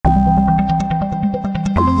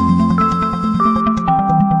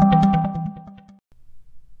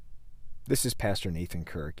This is Pastor Nathan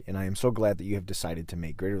Kirk, and I am so glad that you have decided to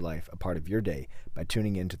make Greater Life a part of your day by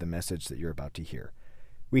tuning into the message that you're about to hear.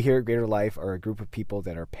 We here at Greater Life are a group of people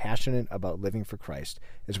that are passionate about living for Christ,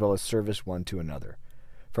 as well as service one to another.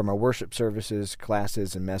 From our worship services,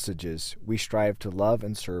 classes, and messages, we strive to love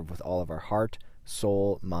and serve with all of our heart,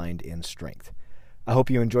 soul, mind, and strength. I hope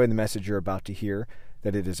you enjoy the message you're about to hear,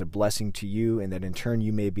 that it is a blessing to you, and that in turn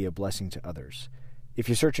you may be a blessing to others. If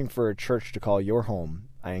you're searching for a church to call your home,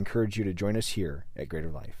 I encourage you to join us here at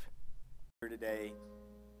Greater Life. Here today,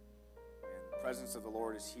 and the presence of the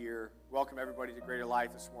Lord is here. Welcome everybody to Greater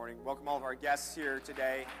Life this morning. Welcome all of our guests here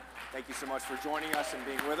today. Thank you so much for joining us and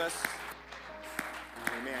being with us.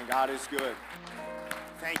 Amen. God is good.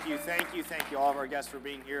 Thank you, all of our guests for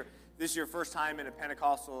being here. If this is your first time in a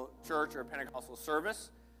Pentecostal church or a Pentecostal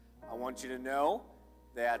service, I want you to know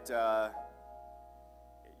that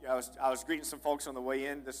I was greeting some folks on the way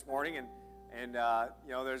in this morning, and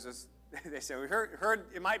there's this. They said we heard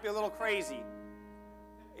it might be a little crazy,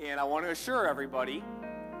 and I want to assure everybody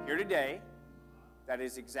here today that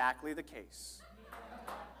is exactly the case.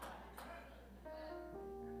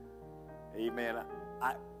 Amen.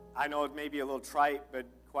 I know it may be a little trite, but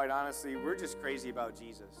quite honestly, we're just crazy about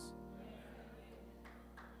Jesus.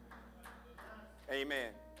 Amen.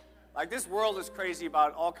 Like, this world is crazy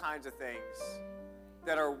about all kinds of things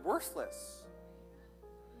that are worthless.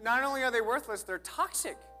 Not only are they worthless, they're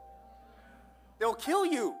toxic. They'll kill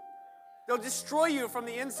you. They'll destroy you from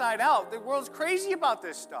the inside out. The world's crazy about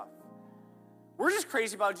this stuff. We're just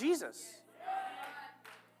crazy about Jesus.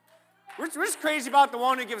 We're just crazy about the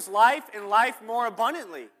one who gives life and life more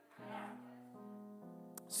abundantly.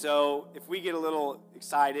 So if we get a little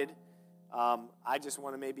excited, I just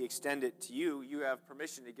want to maybe extend it to you. You have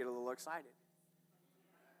permission to get a little excited.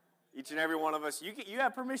 Each and every one of us, you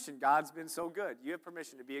have permission. God's been so good. You have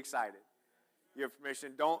permission to be excited. You have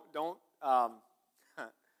permission. Don't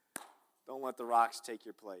let the rocks take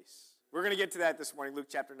your place. We're going to get to that this morning. Luke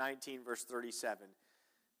chapter 19, verse 37.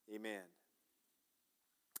 Amen.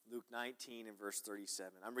 Luke 19 and verse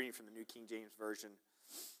 37. I'm reading from the New King James Version.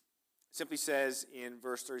 It simply says in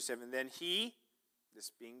verse 37, then he, this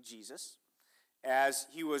being Jesus, as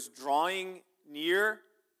he was drawing near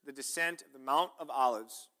the descent of the Mount of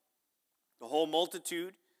Olives, the whole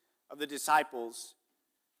multitude of the disciples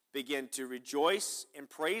began to rejoice and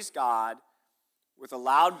praise God with a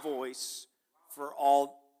loud voice for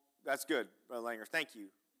all. That's good, Brother Langer. Thank you.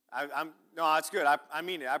 No, that's good. I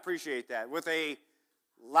mean it. I appreciate that. With a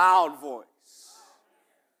loud voice.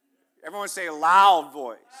 Everyone say loud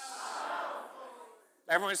voice.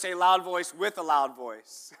 Everyone say loud voice with a loud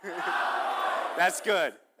voice. That's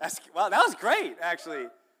good. Well, that was great, actually.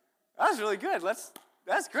 That was really good.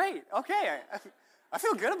 That's great. Okay. I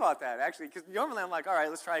feel good about that, actually, because normally I'm like, all right,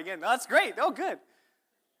 let's try again. No, that's great. Oh, good.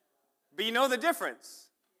 But you know the difference.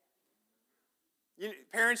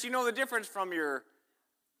 Parents, you know the difference from your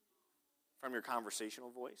conversational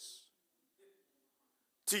voice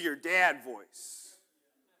to your dad voice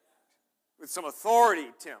with some authority,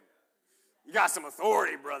 Tim. You got some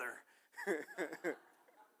authority, brother.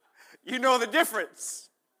 You know the difference.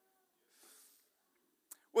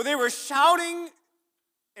 Well, they were shouting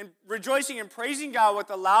and rejoicing and praising God with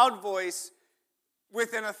a loud voice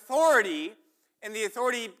with an authority, and the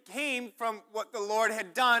authority came from what the Lord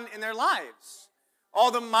had done in their lives. All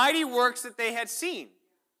the mighty works that they had seen.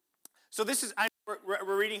 So this is,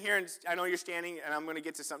 we're reading here, and I know you're standing, and I'm going to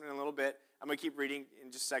get to something in a little bit. I'm going to keep reading in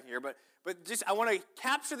just a second here, but just I want to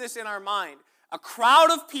capture this in our mind. A crowd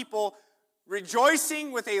of people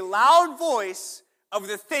rejoicing with a loud voice of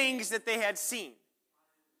the things that they had seen.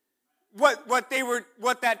 What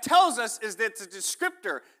that tells us is that it's a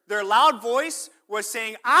descriptor. Their loud voice was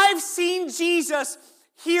saying, I've seen Jesus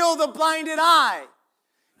heal the blinded eye.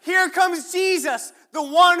 Here comes Jesus, the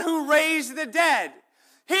one who raised the dead.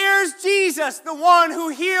 Here's Jesus, the one who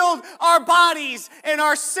healed our bodies and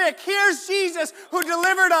our sick. Here's Jesus who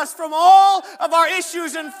delivered us from all of our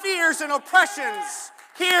issues and fears and oppressions.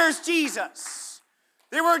 Here's Jesus.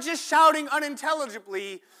 They were just shouting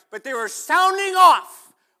unintelligibly, but they were sounding off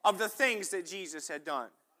of the things that Jesus had done.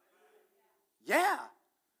 Yeah.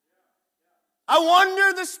 I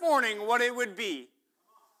wonder this morning what it would be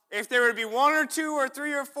if there would be 1 or 2 or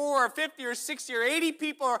 3 or 4 or 50 or 60 or 80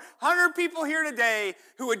 people or 100 people here today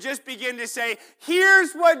who would just begin to say,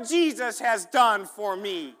 here's what Jesus has done for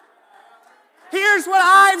me. Here's what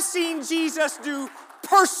I've seen Jesus do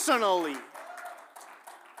personally.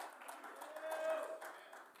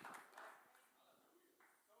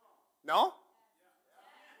 No?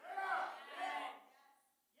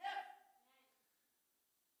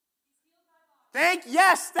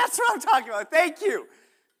 Yes, that's what I'm talking about. Thank you.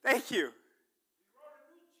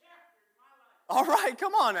 All right,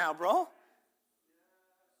 come on now, bro.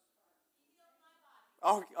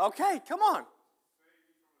 Oh, okay, come on.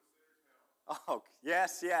 Oh,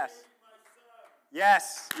 yes, yes.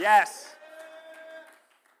 Yes, yes.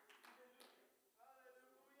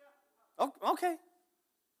 Oh, okay.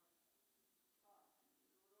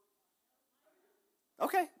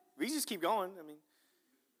 Okay, we just keep going. I mean,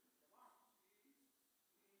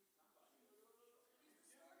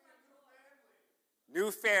 new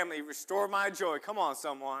family, restore my joy. Come on,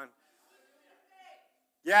 someone.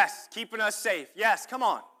 Yes, keeping us safe. Yes, come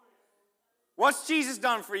on. What's Jesus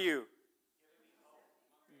done for you?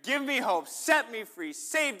 Give me hope, set me free,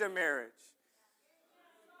 saved a marriage.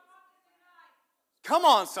 Come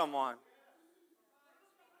on, someone.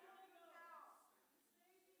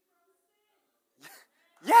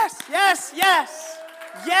 Yes, yes, yes,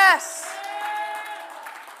 yes,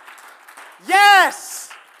 yes.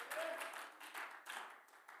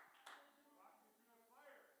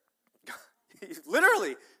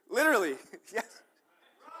 Literally, yes.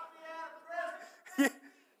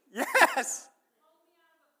 Yes.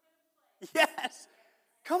 Yes.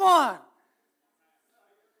 Come on.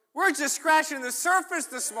 We're just scratching the surface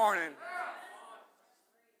this morning.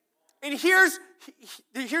 And here's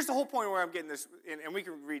the whole point where I'm getting this, and we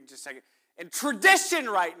can read in just a second. And tradition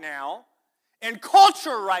right now, and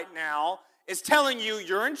culture right now, is telling you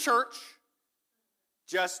you're in church,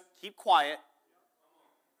 just keep quiet,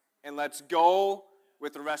 and let's go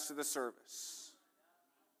with the rest of the service.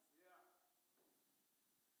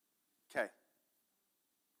 Okay.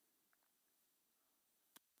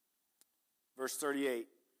 Verse 38.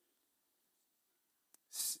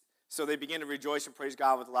 So they began to rejoice and praise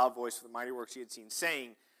God with a loud voice for the mighty works he had seen,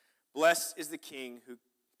 saying, Blessed is the King who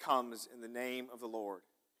comes in the name of the Lord.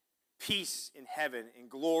 Peace in heaven and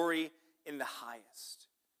glory in the highest.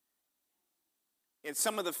 And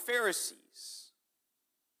some of the Pharisees,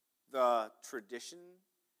 the tradition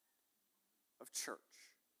of church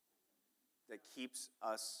that keeps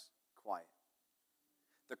us quiet,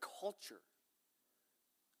 the culture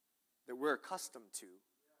that we're accustomed to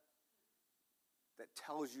that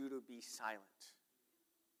tells you to be silent.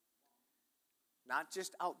 Not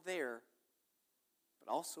just out there,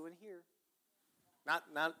 but also in here.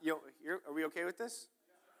 Here, are we okay with this?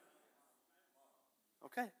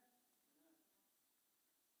 Okay.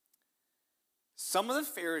 Some of the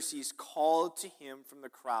Pharisees called to him from the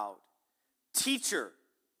crowd, Teacher,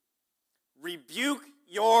 rebuke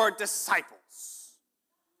your disciples.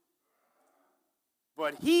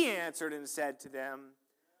 But he answered and said to them,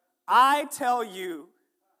 I tell you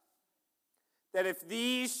that if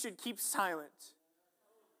these should keep silent,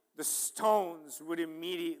 the stones would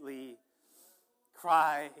immediately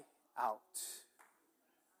cry out.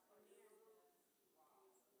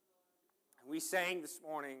 And we sang this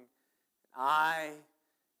morning, I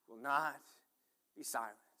will not be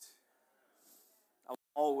silent. I will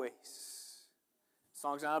always. The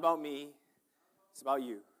song's not about me, it's about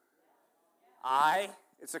you.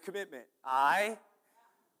 It's a commitment. I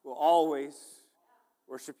will always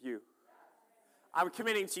worship you. I'm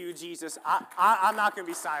committing to you, Jesus. I'm not going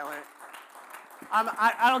to be silent.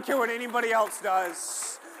 I don't care what anybody else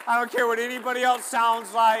does. I don't care what anybody else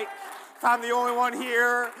sounds like. If I'm the only one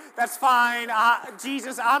here, that's fine.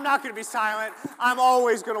 Jesus, I'm not going to be silent. I'm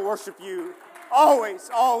always going to worship you. Always,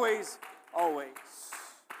 always, always.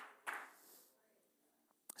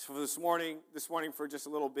 So this morning, for just a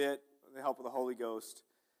little bit, with the help of the Holy Ghost,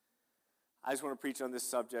 I just want to preach on this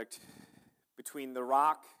subject, between the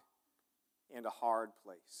rock and a hard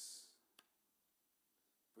place.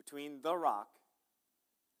 Between the rock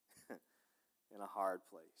and a hard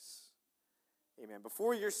place. Amen.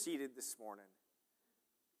 Before you're seated this morning,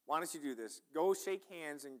 why don't you do this? Go shake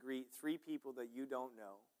hands and greet 3 people that you don't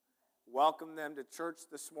know. Welcome them to church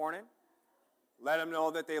this morning. Let them know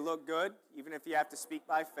that they look good, even if you have to speak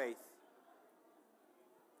by faith.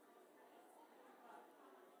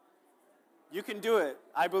 You can do it.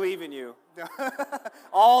 I believe in you.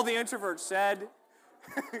 All the introverts said.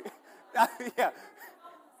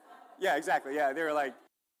 Yeah, exactly. Yeah, they were like,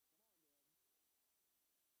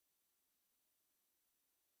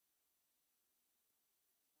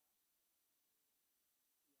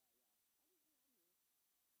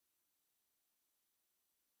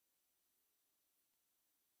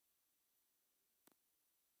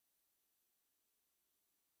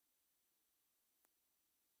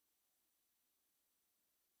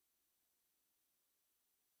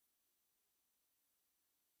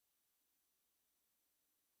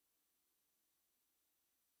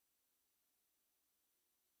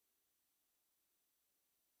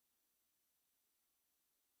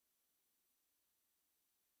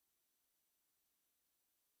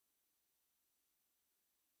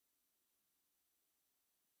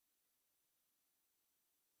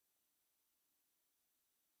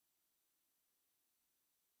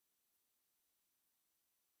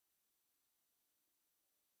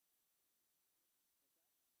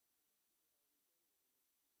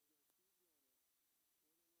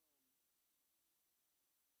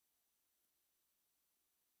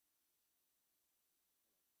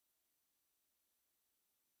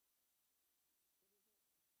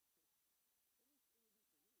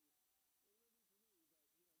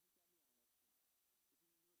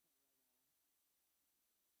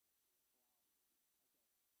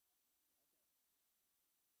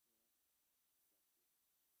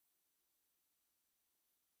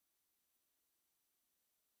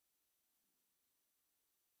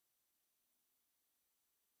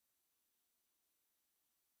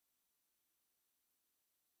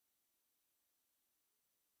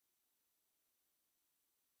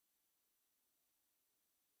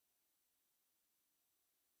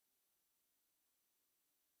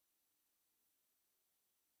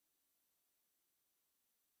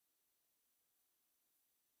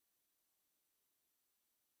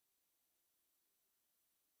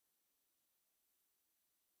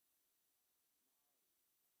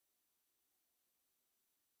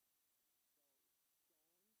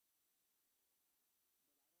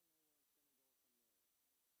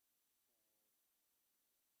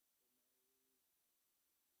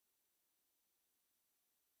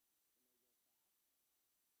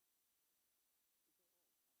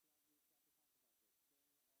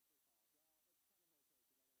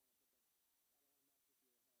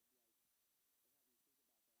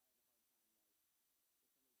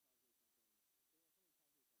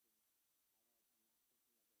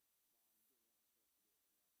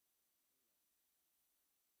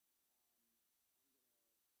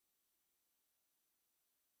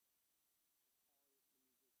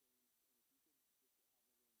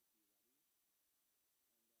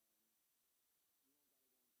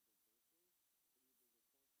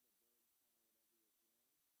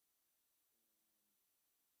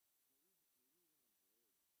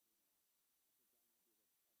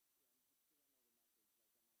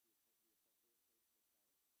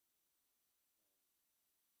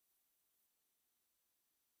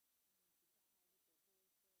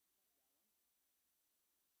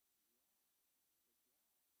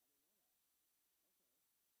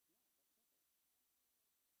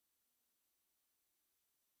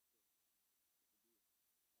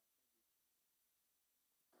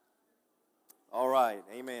 All right,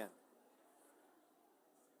 amen.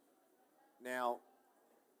 Now,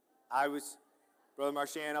 Brother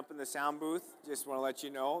Marchand up in the sound booth, just want to let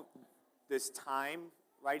you know, this time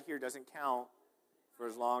right here doesn't count for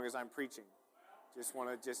as long as I'm preaching. Just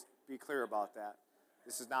want to be clear about that.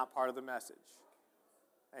 This is not part of the message.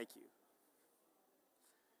 Thank you.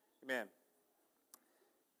 Amen.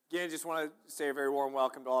 Again, just want to say a very warm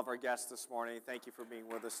welcome to all of our guests this morning. Thank you for being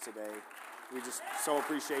with us today. We just so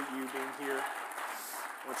appreciate you being here.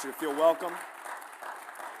 I want you to feel welcome.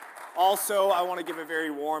 Also, I want to give a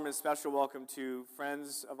very warm and special welcome to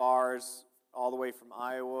friends of ours all the way from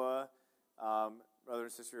Iowa, brother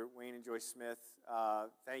and sister Wayne and Joyce Smith.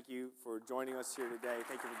 Thank you for joining us here today.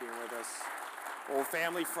 Thank you for being with us. Old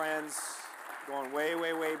family friends, going way,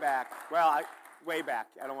 way, way back. Well, way back.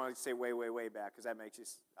 I don't want to say way, way, way back because that makes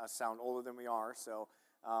us sound older than we are. So,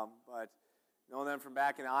 but knowing them from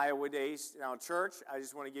back in the Iowa days. Now, church, I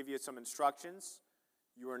just want to give you some instructions.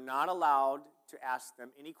 You are not allowed to ask them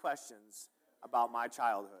any questions about my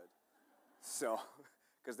childhood. So,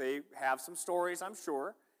 because they have some stories, I'm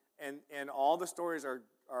sure, and all the stories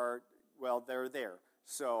are well, they're there.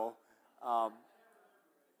 So,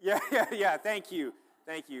 yeah. Thank you.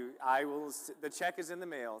 I will. The check is in the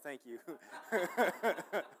mail. Thank you.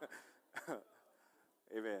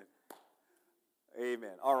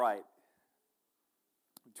 Amen. All right.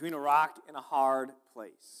 Between a rock and a hard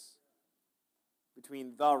place.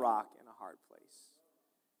 Between the rock and a hard place.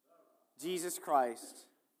 Jesus Christ,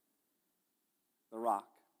 the rock.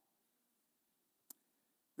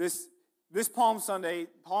 This Palm Sunday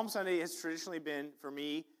has traditionally been, for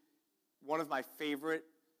me, one of my favorite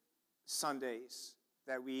Sundays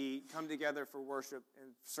that we come together for worship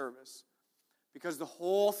and service. Because the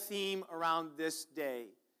whole theme around this day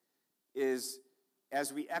is,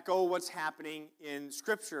 as we echo what's happening in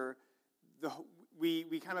Scripture,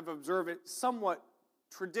 we kind of observe it somewhat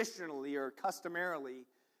traditionally or customarily,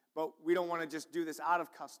 but we don't want to just do this out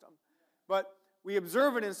of custom. But we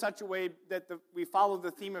observe it in such a way that we follow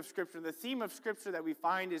the theme of Scripture. The theme of Scripture that we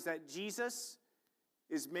find is that Jesus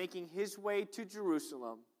is making his way to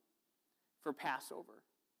Jerusalem for Passover.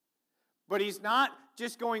 But he's not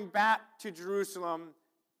just going back to Jerusalem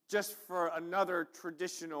just for another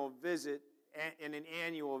traditional visit and an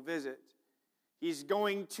annual visit. He's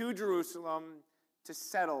going to Jerusalem to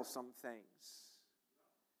settle some things.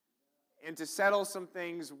 And to settle some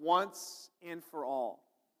things once and for all.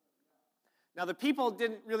 Now, the people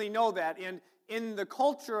didn't really know that. And in the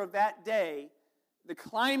culture of that day, the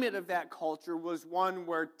climate of that culture was one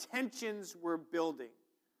where tensions were building.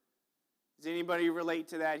 Does anybody relate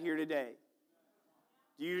to that here today?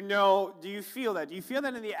 Do you feel that? Do you feel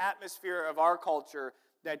that in the atmosphere of our culture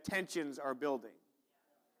that tensions are building?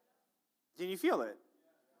 Can you feel it?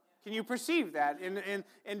 Can you perceive that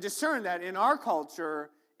and discern that in our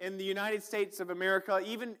culture, in the United States of America,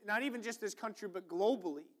 not even just this country, but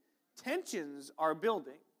globally, tensions are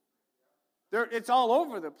building. It's all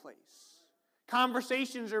over the place.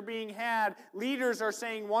 Conversations are being had. Leaders are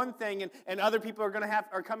saying one thing, and other people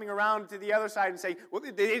are coming around to the other side and saying, well,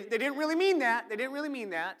 they didn't really mean that. They didn't really mean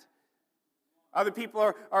that. Other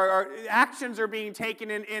people actions are being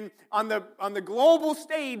taken on the global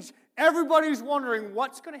stage. Everybody's wondering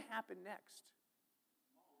what's going to happen next.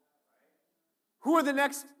 Who are the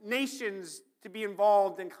next nations to be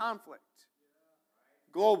involved in conflict?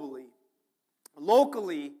 Globally.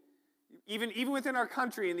 Locally, even within our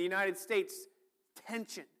country in the United States,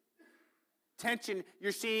 tension. Tension.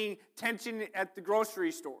 You're seeing tension at the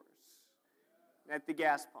grocery stores, at the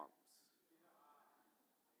gas pumps.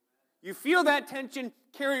 You feel that tension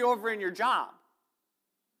carry over in your job,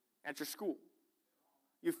 at your school.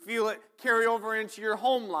 You feel it carry over into your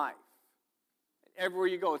home life. Everywhere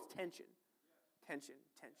you go, it's tension. Tension.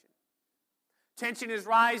 Tension is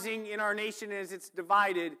rising in our nation as it's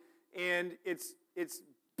divided, and it's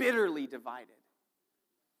bitterly divided.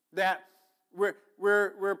 That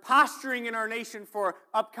we're posturing in our nation for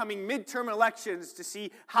upcoming midterm elections to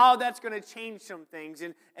see how that's going to change some things,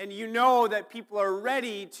 and you know that people are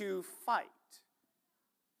ready to fight.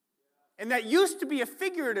 And that used to be a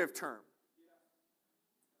figurative term,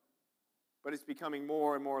 but it's becoming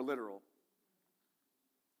more and more literal.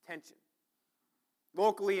 Tension.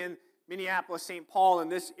 Locally in Minneapolis, St. Paul, in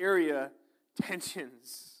this area,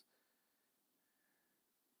 tensions.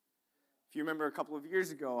 If you remember a couple of years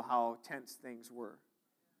ago how tense things were.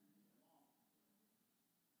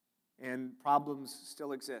 And problems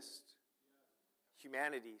still exist.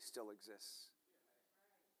 Humanity still exists.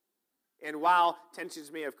 And while tensions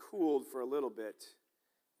may have cooled for a little bit,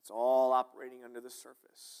 it's all operating under the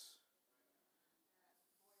surface.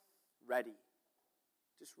 Ready.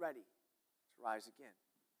 Just ready. It's rise again.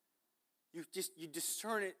 You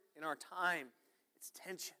discern it in our time. It's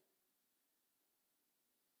tension.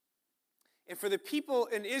 And for the people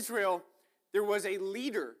in Israel, there was a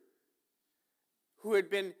leader who had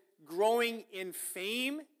been growing in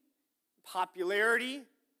fame, popularity,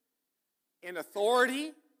 and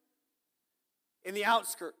authority in the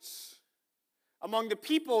outskirts. Among the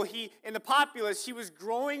people, in the populace, he was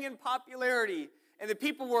growing in popularity. And the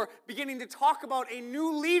people were beginning to talk about a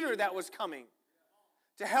new leader that was coming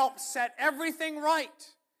to help set everything right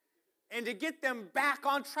and to get them back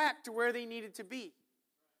on track to where they needed to be.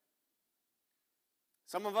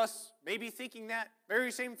 Some of us may be thinking that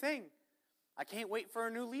very same thing. I can't wait for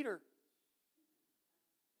a new leader.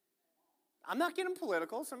 I'm not getting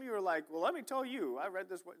political. Some of you are like, well, let me tell you. I read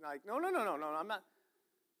this. Like, no, I'm not.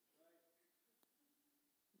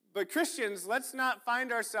 But Christians, let's not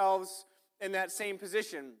find ourselves in that same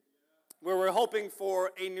position where we're hoping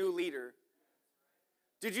for a new leader.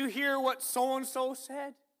 Did you hear what so-and-so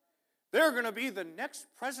said? They're going to be the next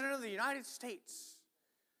president of the United States.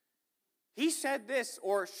 He said this,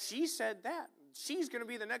 or she said that. She's going to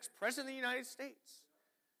be the next president of the United States.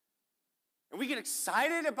 And we get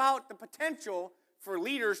excited about the potential for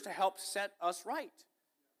leaders to help set us right.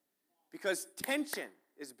 Because tension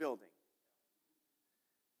is building.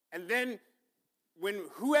 And then when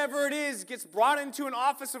whoever it is gets brought into an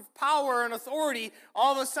office of power and authority,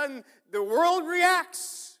 all of a sudden the world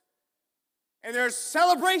reacts. And there's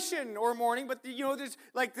celebration or mourning, but there's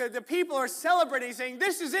like the people are celebrating, saying,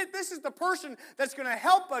 this is it, this is the person that's going to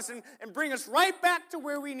help us and bring us right back to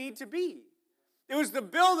where we need to be. It was the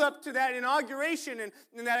build-up to that inauguration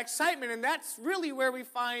and that excitement, and that's really where we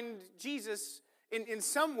find Jesus. In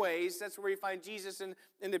some ways, that's where we find Jesus and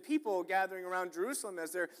the people gathering around Jerusalem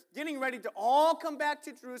as they're getting ready to all come back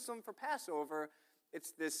to Jerusalem for Passover.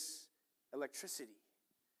 It's this electricity,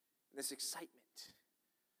 this excitement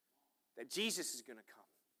that Jesus is going to come.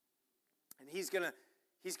 And he's going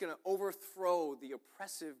to overthrow the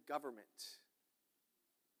oppressive government.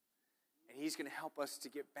 And he's going to help us to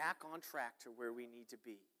get back on track to where we need to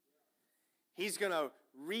be. He's going to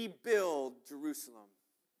rebuild Jerusalem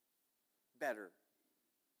better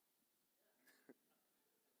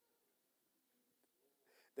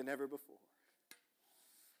than ever before.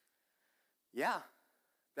 Yeah,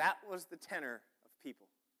 that was the tenor of people.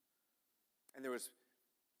 And there was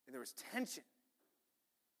tension.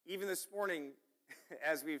 Even this morning,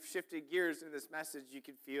 as we've shifted gears in this message, you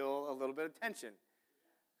could feel a little bit of tension.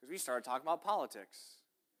 Because we started talking about politics.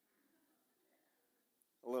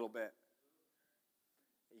 A little bit.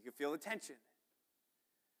 You can feel the tension.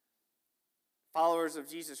 Followers of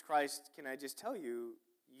Jesus Christ, can I just tell you,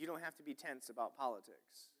 you don't have to be tense about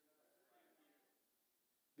politics.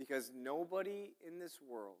 Because nobody in this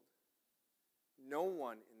world, no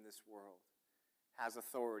one in this world has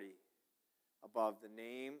authority above the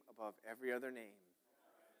name, above every other name.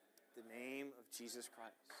 The name of Jesus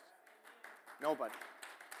Christ. Nobody.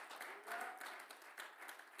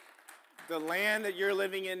 The land that you're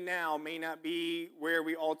living in now may not be where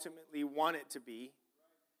we ultimately want it to be.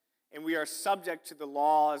 And we are subject to the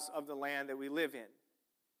laws of the land that we live in.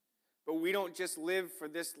 But we don't just live for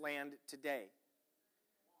this land today.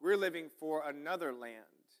 We're living for another land,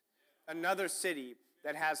 another city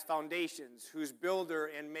that has foundations, whose builder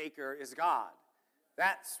and maker is God.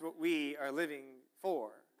 That's what we are living for.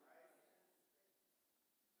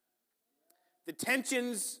 The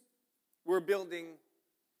tensions we're building,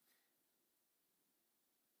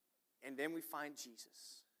 and then we find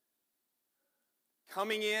Jesus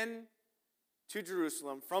coming in to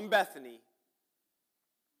Jerusalem from Bethany,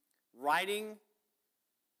 riding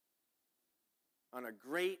on a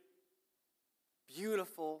great,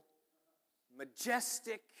 beautiful,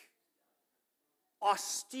 majestic,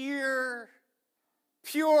 austere,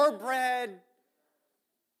 purebred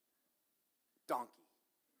donkey.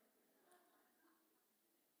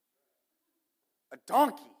 A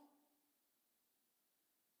donkey.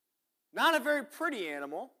 Not a very pretty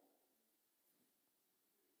animal.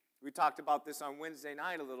 We talked about this on Wednesday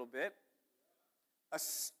night a little bit. A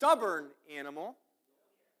stubborn animal.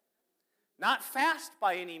 Not fast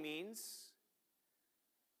by any means.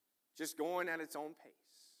 Just going at its own pace.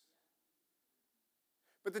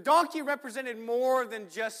 But the donkey represented more than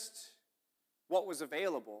just what was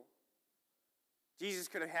available. Jesus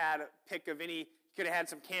could have had a pick of any, he could have had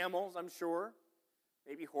some camels, I'm sure.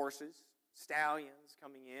 Maybe horses, stallions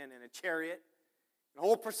coming in a chariot. A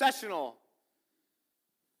whole processional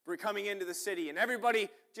coming into the city. And everybody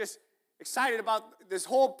just excited about this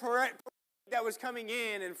whole parade that was coming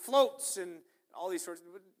in, and floats and all these sorts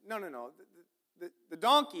of... No. The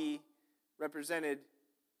donkey represented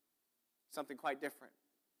something quite different.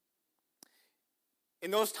 In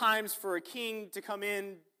those times, for a king to come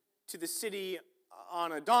in to the city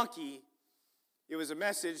on a donkey, it was a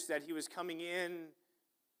message that he was coming in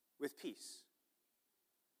with peace.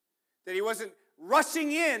 That he wasn't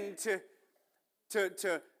rushing in to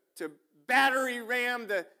battery ram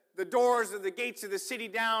the doors of the gates of the city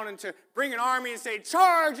down and to bring an army and say,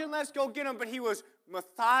 charge and let's go get them. But he was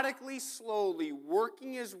methodically, slowly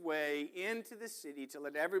working his way into the city to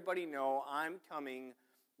let everybody know, I'm coming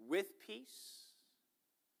with peace,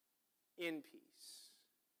 in peace.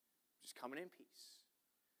 Just coming in peace.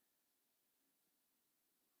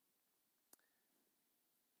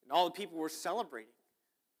 And all the people were celebrating.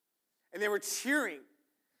 And they were cheering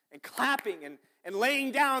and clapping and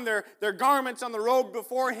laying down their garments on the road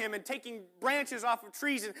before him and taking branches off of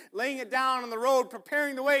trees and laying it down on the road,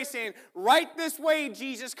 preparing the way, saying, right this way,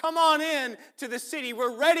 Jesus, come on in to the city.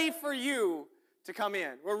 We're ready for you to come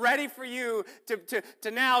in. We're ready for you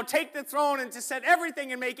to now take the throne and to set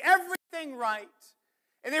everything and make everything right.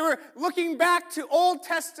 And they were looking back to Old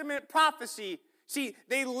Testament prophecy. See,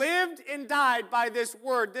 they lived and died by this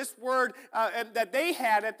word. This word that they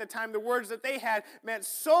had at the time, the words that they had, meant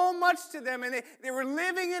so much to them. And they were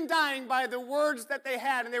living and dying by the words that they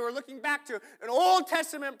had. And they were looking back to an Old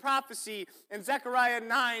Testament prophecy in Zechariah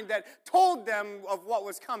 9 that told them of what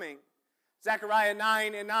was coming. Zechariah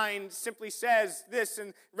 9:9 simply says this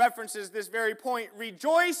and references this very point.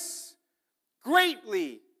 Rejoice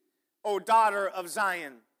greatly, O daughter of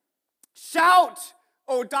Zion. Shout,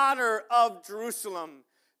 O daughter of Jerusalem,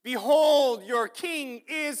 behold, your king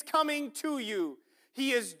is coming to you.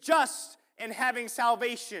 He is just and having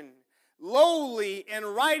salvation, lowly and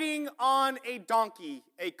riding on a donkey,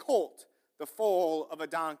 a colt, the foal of a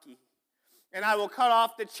donkey. And I will cut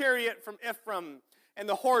off the chariot from Ephraim and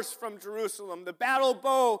the horse from Jerusalem. The battle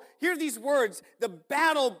bow, hear these words, the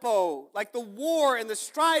battle bow, like the war and the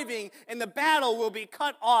striving and the battle will be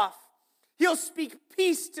cut off. He'll speak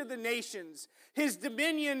peace to the nations. His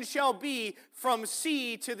dominion shall be from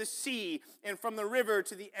sea to the sea and from the river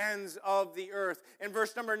to the ends of the earth. In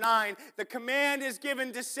verse number 9, the command is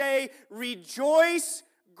given to say, rejoice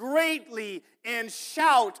greatly and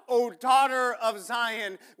shout, O daughter of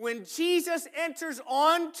Zion. When Jesus enters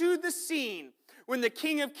onto the scene, when the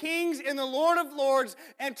King of Kings and the Lord of Lords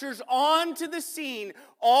enters onto the scene,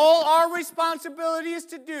 all our responsibility is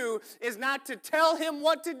to do is not to tell him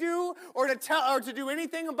what to do or to do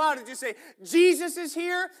anything about it. Just say, Jesus is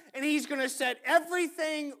here and he's going to set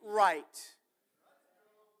everything right.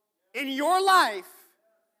 In your life,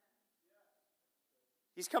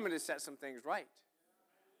 he's coming to set some things right.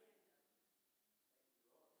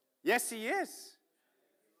 Yes, he is.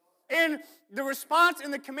 And the response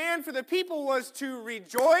and the command for the people was to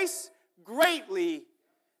rejoice greatly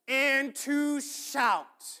and to shout.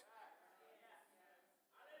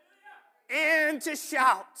 And to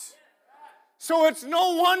shout. So it's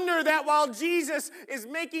no wonder that while Jesus is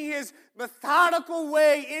making his methodical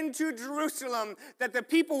way into Jerusalem, that the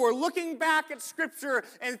people were looking back at Scripture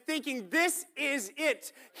and thinking, this is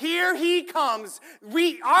it. Here he comes.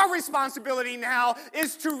 Our responsibility now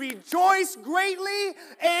is to rejoice greatly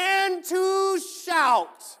and to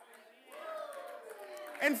shout.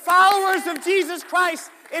 And followers of Jesus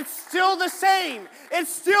Christ, it's still the same.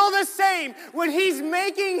 It's still the same. When he's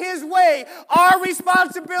making his way, our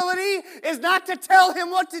responsibility is not to tell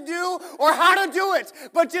him what to do or how to do it,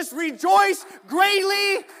 but just rejoice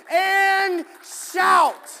greatly and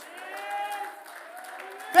shout.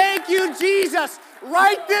 Thank you, Jesus.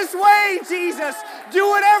 Right this way, Jesus. Do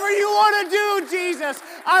whatever you want to do, Jesus.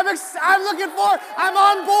 I'm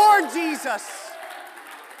on board, Jesus.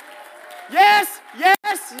 Yes,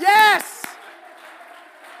 yes, yes.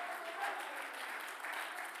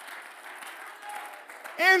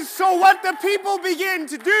 And so what the people begin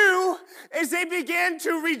to do is they begin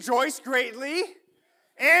to rejoice greatly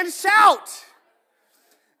and shout.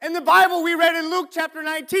 In the Bible, we read in Luke chapter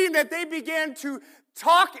 19 that they began to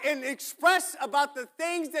talk and express about the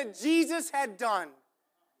things that Jesus had done.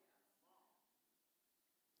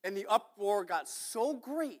 And the uproar got so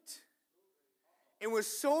great. It was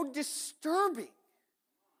so disturbing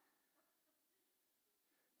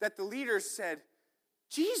that the leaders said,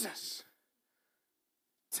 Jesus,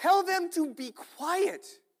 tell them to be quiet.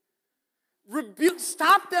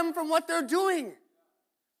 Stop them from what they're doing.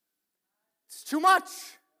 It's too much.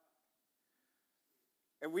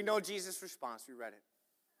 And we know Jesus' response. We read it.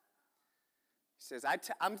 He says,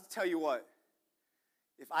 I'm to tell you what.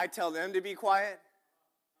 If I tell them to be quiet,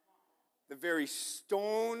 the very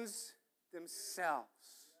stones themselves.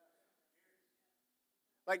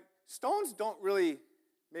 Like, stones don't really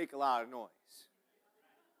make a lot of noise.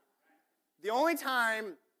 The only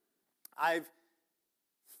time I've,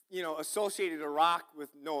 associated a rock with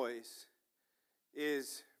noise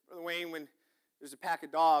is, Brother Wayne, when there's a pack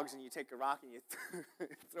of dogs and you take a rock and you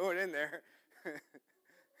throw it in there.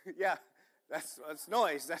 Yeah, that's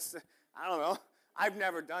noise. I don't know. I've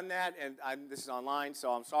never done that, and this is online,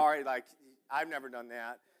 so I'm sorry. Like, I've never done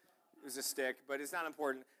that. It was a stick, but it's not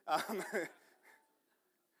important.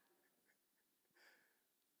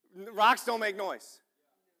 Rocks don't make noise.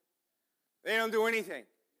 They don't do anything.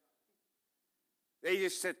 They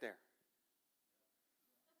just sit there.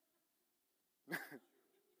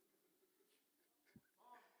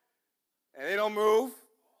 And they don't move.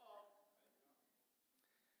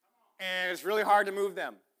 And it's really hard to move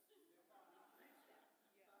them.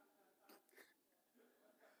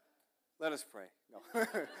 Let us pray. No.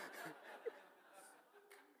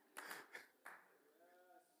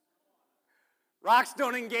 Rocks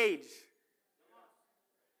don't engage.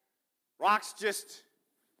 Rocks just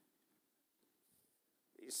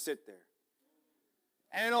sit there.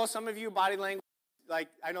 And I know some of you, body language, like,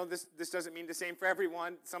 I know this doesn't mean the same for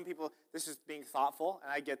everyone. Some people, this is being thoughtful,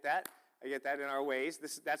 and I get that. I get that in our ways.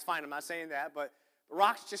 That's fine. I'm not saying that. But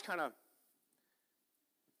rocks just kind of,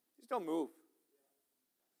 just don't move.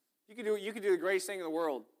 You can do the greatest thing in the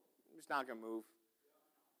world. It's not going to move.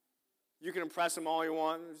 You can impress them all you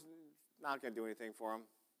want. It's not going to do anything for them.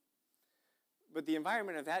 But the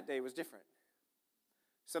environment of that day was different.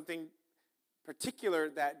 Something particular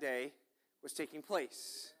that day was taking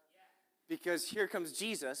place. Because here comes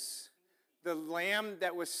Jesus, the Lamb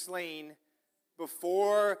that was slain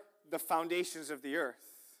before the foundations of the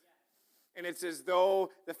earth. And it's as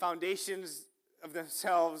though the foundations of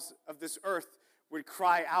themselves, of this earth, would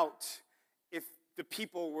cry out if the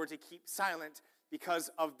people were to keep silent because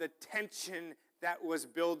of the tension that was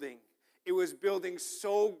building. It was building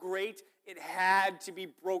so great, it had to be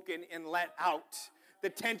broken and let out. The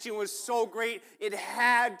tension was so great, it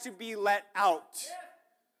had to be let out.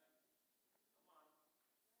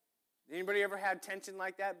 Anybody ever had tension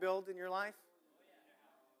like that build in your life?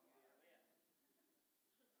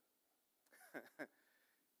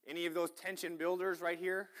 Any of those tension builders right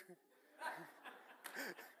here?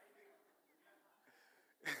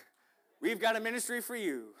 We've got a ministry for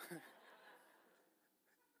you.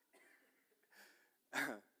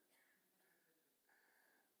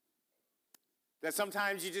 That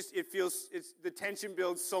sometimes the tension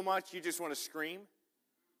builds so much you just want to scream.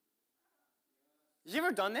 You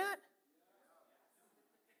ever done that?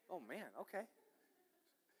 Oh man, okay.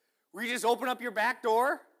 Where you just open up your back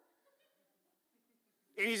door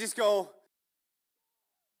and you just go,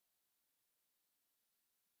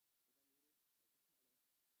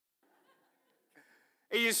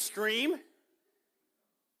 and you scream.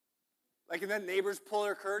 Like, and then neighbors pull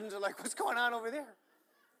their curtains and are like, what's going on over there?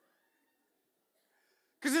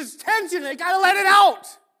 Because it's tension, they got to let it out.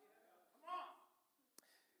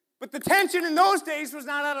 But the tension in those days was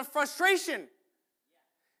not out of frustration.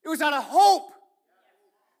 It was out of hope.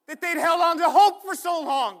 That they'd held on to hope for so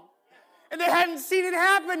long. And they hadn't seen it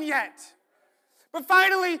happen yet. But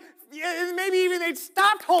finally, maybe even they'd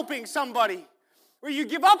stopped hoping somebody. Where you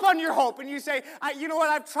give up on your hope and you say, you know what,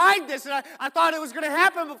 I've tried this and I thought it was going to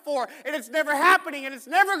happen before and it's never happening and it's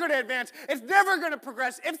never going to advance. It's never going to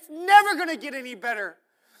progress. It's never going to get any better.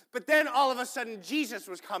 But then all of a sudden Jesus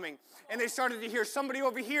was coming and they started to hear somebody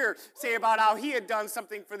over here say about how he had done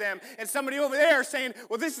something for them and somebody over there saying,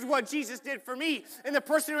 well, this is what Jesus did for me. And the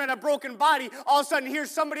person who had a broken body all of a sudden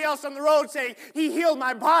hears somebody else on the road saying, he healed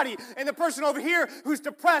my body. And the person over here who's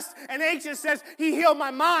depressed and anxious says, he healed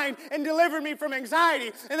my mind and delivered me from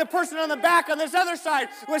anxiety. And the person on the back on this other side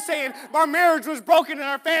was saying, our marriage was broken and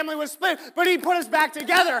our family was split, but he put us back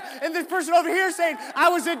together. And this person over here saying, I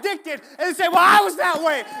was addicted. And they say, well, I was that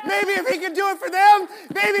way. Maybe if he can do it for them,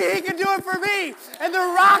 maybe he can do it for me. And the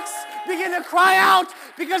rocks begin to cry out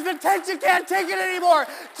because the tension can't take it anymore.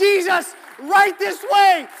 Jesus, right this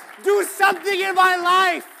way. Do something in my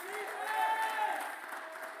life.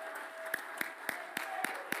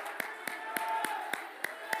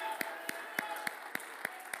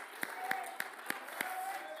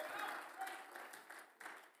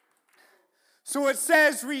 So it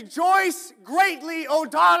says, rejoice greatly, O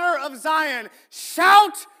daughter of Zion.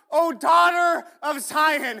 Shout, O daughter of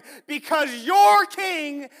Zion, because your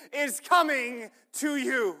king is coming to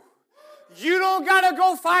you. You don't got to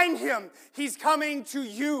go find him. He's coming to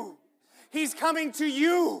you. He's coming to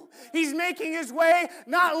you. He's making his way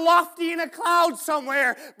not lofty in a cloud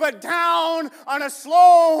somewhere, but down on a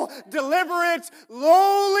slow, deliberate,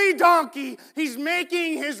 lowly donkey. He's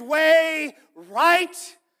making his way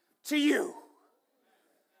right to you.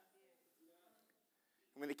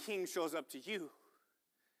 When the king shows up to you,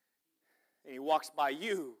 and he walks by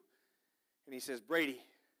you, and he says, Brady,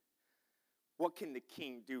 what can the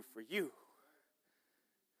king do for you?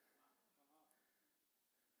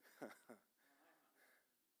 What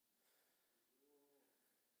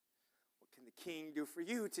can the king do for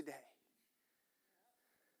you today?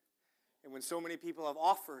 And when so many people have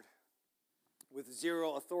offered with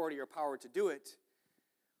zero authority or power to do it,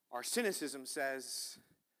 our cynicism says,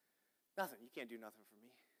 nothing, you can't do nothing for me.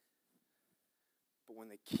 But when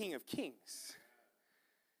the King of Kings,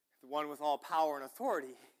 the one with all power and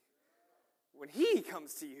authority, when he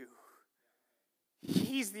comes to you,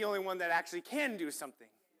 he's the only one that actually can do something.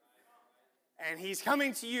 And he's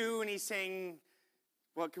coming to you and he's saying,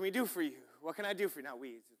 what can we do for you? What can I do for you? Not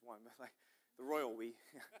we, it's one, but like the royal we.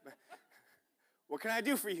 What can I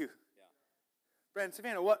do for you? Brad and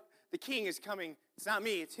Savannah, what the king is coming. It's not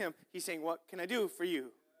me, it's him. He's saying, what can I do for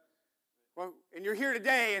you? Well, and you're here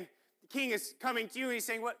today, and the king is coming to you, and he's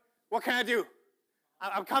saying, what can I do?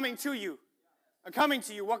 I'm coming to you. I'm coming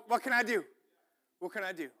to you. What can I do? What can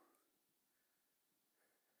I do?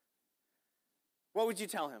 What would you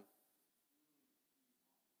tell him?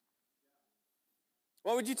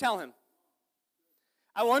 What would you tell him?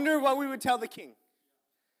 I wonder what we would tell the king.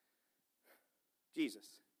 Jesus,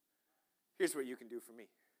 here's what you can do for me.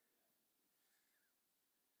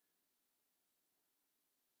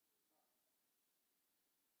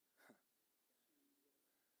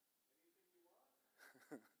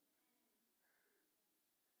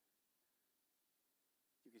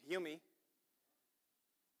 You can heal me.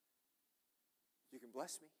 You can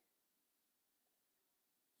bless me.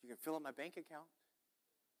 You can fill up my bank account.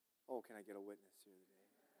 Oh, can I get a witness here today?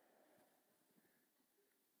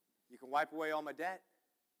 You can wipe away all my debt.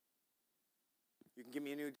 You can give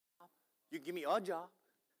me a new job. You can give me a job.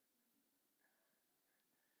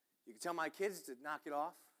 You can tell my kids to knock it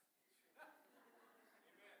off.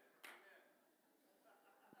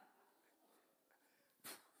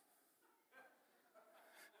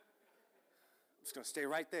 I'm just going to stay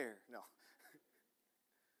right there. No.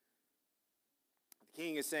 The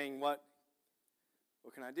king is saying, what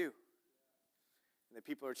can I do? And the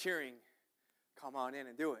people are cheering, come on in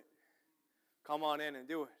and do it. Come on in and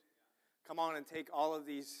do it. Come on and take all of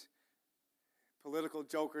these political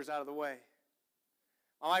jokers out of the way.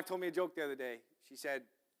 My wife told me a joke the other day. She said,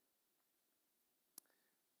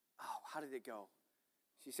 how did it go?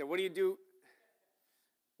 She said, what do you do?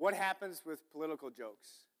 What happens with political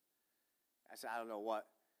jokes? I said, I don't know what.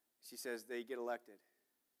 She says, they get elected.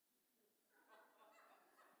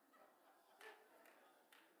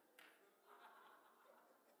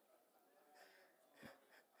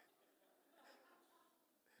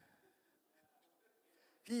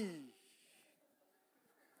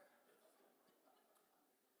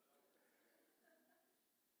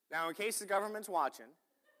 Now, in case the government's watching,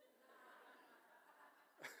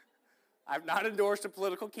 I've not endorsed a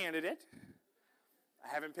political candidate.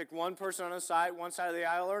 I haven't picked one person on one side of the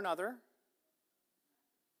aisle or another.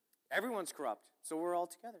 Everyone's corrupt, so we're all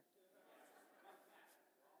together.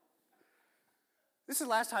 This is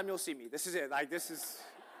the last time you'll see me. This is it. This is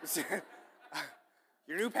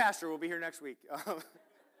your new pastor will be here next week.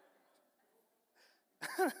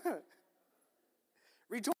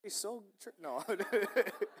 Rejoice, so no.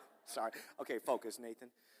 Sorry. Okay, focus, Nathan.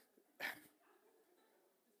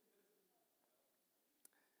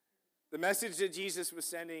 The message that Jesus was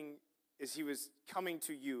sending is he was coming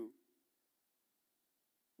to you,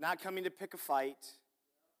 not coming to pick a fight,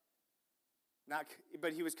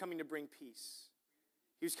 but he was coming to bring peace.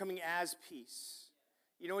 He was coming as peace.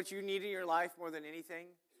 You know what you need in your life more than anything?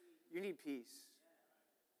 You need peace.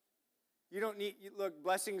 You don't need, look,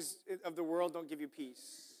 blessings of the world don't give you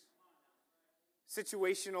peace.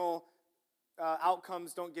 Situational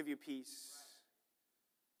outcomes don't give you peace.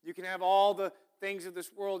 You can have all the things of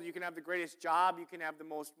this world. You can have the greatest job. You can have the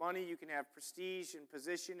most money. You can have prestige and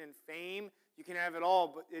position and fame. You can have it all,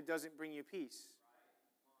 but it doesn't bring you peace.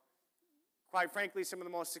 Quite frankly, some of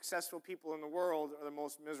the most successful people in the world are the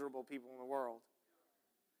most miserable people in the world.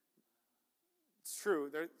 It's true.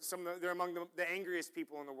 They're among the angriest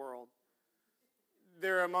people in the world.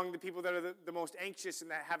 They're among the people that are the most anxious and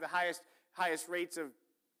that have the highest rates of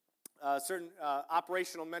certain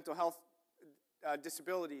operational mental health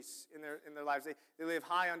disabilities in their lives. They live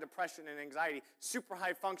high on depression and anxiety, super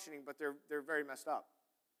high functioning, but they're very messed up.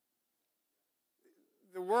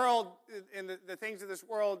 The world and the things of this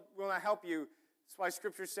world will not help you. That's why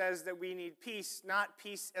Scripture says that we need peace, not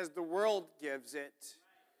peace as the world gives it.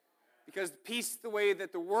 Because peace, the way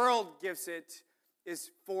that the world gives it, is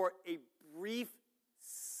for a brief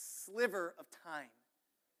sliver of time.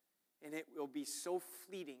 and it will be so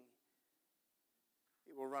fleeting,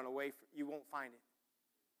 it will run away. You won't find it.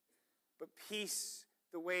 But peace,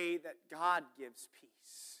 the way that God gives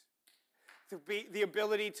peace. The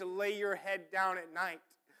ability to lay your head down at night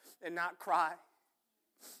and not cry.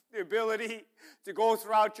 The ability to go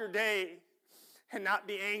throughout your day and not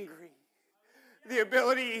be angry. The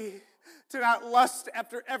ability to not lust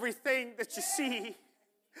after everything that you see.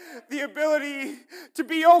 The ability to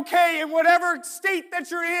be okay in whatever state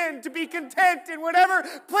that you're in. To be content in whatever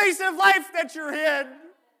place of life that you're in.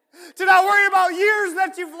 To not worry about years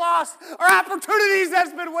that you've lost or opportunities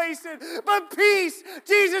that's been wasted. But peace.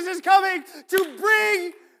 Jesus is coming to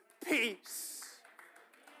bring peace.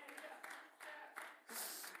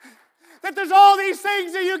 That there's all these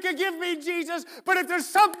things that you can give me, Jesus, but if there's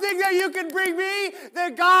something that you can bring me,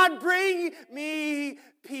 then God bring me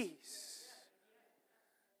peace.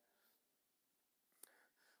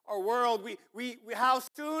 Our world, how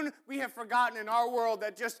soon we have forgotten in our world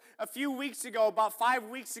that just a few weeks ago, about 5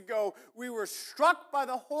 weeks ago, we were struck by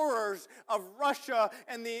the horrors of Russia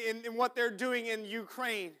and what they're doing in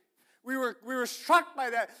Ukraine. We were struck by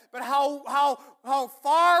that, but how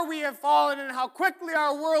far we have fallen and how quickly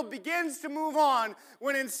our world begins to move on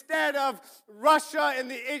when instead of Russia and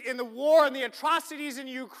the war and the atrocities in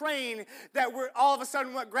Ukraine, that we're all of a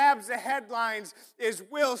sudden what grabs the headlines is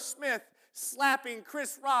Will Smith slapping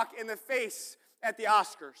Chris Rock in the face at the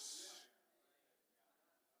Oscars.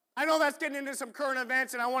 I know that's getting into some current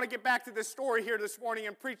events, and I want to get back to this story here this morning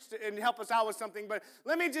and preach and help us out with something, but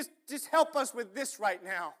let me just help us with this right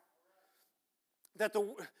now. That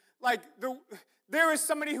there is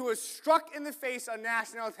somebody who is struck in the face on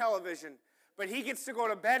national television, but he gets to go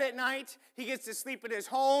to bed at night, he gets to sleep in his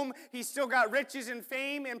home, he's still got riches and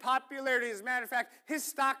fame and popularity. As a matter of fact, his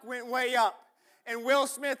stock went way up. And Will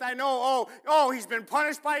Smith, I know, he's been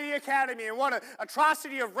punished by the Academy, and what an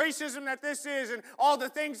atrocity of racism that this is, and all the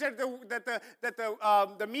things that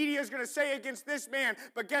the media is going to say against this man.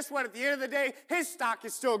 But guess what? At the end of the day, his stock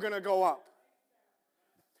is still going to go up.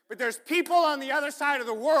 But there's people on the other side of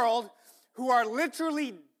the world who are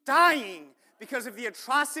literally dying because of the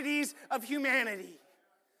atrocities of humanity.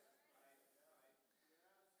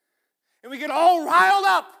 And we get all riled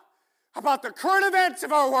up about the current events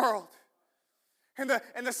of our world and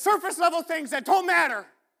the surface level things that don't matter.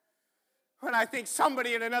 When I think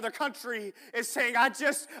somebody in another country is saying, I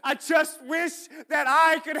just wish that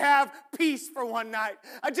I could have peace for one night.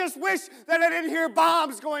 I just wish that I didn't hear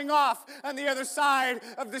bombs going off on the other side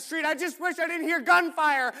of the street. I just wish I didn't hear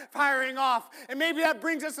gunfire firing off. And maybe that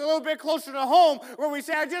brings us a little bit closer to home where we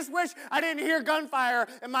say, I just wish I didn't hear gunfire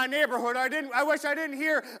in my neighborhood. I wish I didn't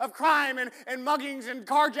hear of crime and muggings and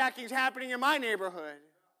carjackings happening in my neighborhood.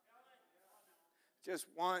 Just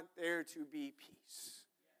want there to be peace.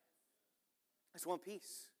 I just want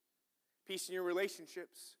peace. Peace in your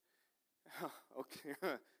relationships. Okay.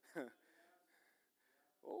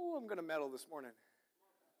 I'm going to meddle this morning.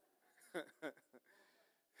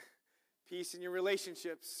 Peace in your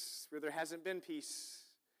relationships where there hasn't been peace,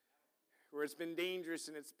 where it's been dangerous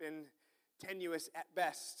and it's been tenuous at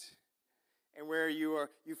best, and where you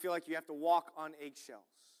feel like you have to walk on eggshells.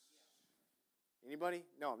 Anybody?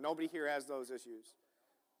 No, nobody here has those issues.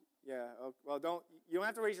 Yeah. Well, you don't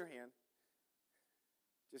have to raise your hand.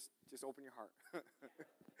 Just open your heart.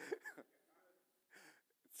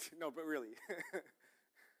 No, but really. I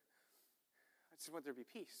just want there to be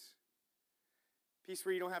peace. Peace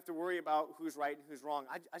where you don't have to worry about who's right and who's wrong.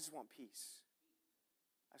 I just want peace.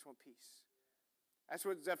 I just want peace. That's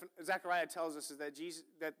what Zechariah tells us, is that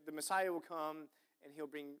that the Messiah will come and he'll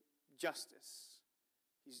bring justice.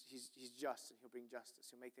 He's just, and he'll bring justice.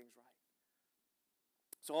 He'll make things right.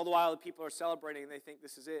 So all the while the people are celebrating and they think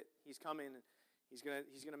this is it. He's coming and He's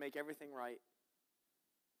gonna make everything right.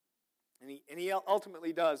 And he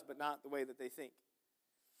ultimately does, but not the way that they think.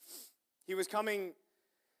 He was coming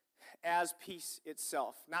as peace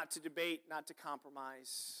itself, not to debate, not to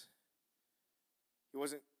compromise. He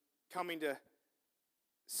wasn't coming to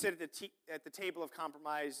sit at the table of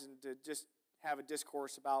compromise and to just have a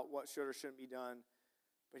discourse about what should or shouldn't be done,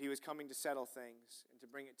 but he was coming to settle things and to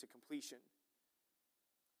bring it to completion.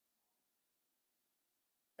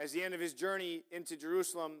 As the end of his journey into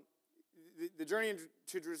Jerusalem, the journey into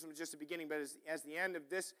Jerusalem is just the beginning, but as the end of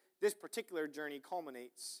this particular journey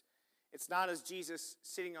culminates, it's not as Jesus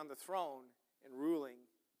sitting on the throne and ruling,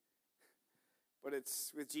 but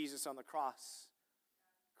it's with Jesus on the cross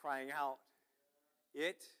crying out,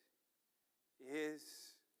 "It is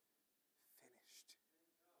finished."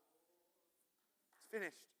 It's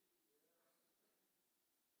finished.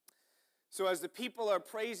 So as the people are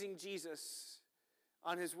praising Jesus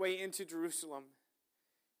on his way into Jerusalem,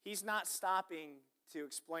 He's not stopping to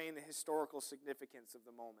explain the historical significance of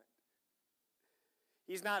the moment.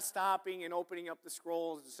 He's not stopping and opening up the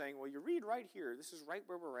scrolls and saying, well, you read right here. This is right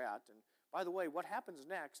where we're at. And by the way, what happens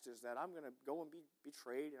next is that I'm going to go and be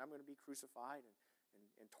betrayed, and I'm going to be crucified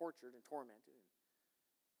and tortured and tormented.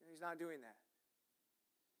 And he's not doing that.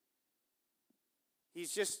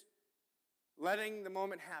 He's just letting the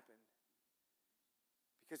moment happen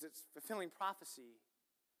because it's fulfilling prophecy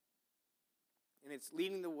and it's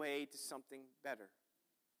leading the way to something better.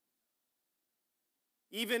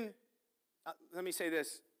 Even, let me say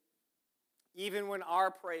this, even when our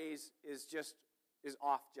praise is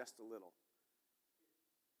off just a little.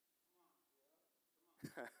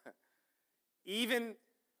 Even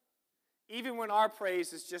when our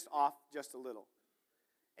praise is just off just a little.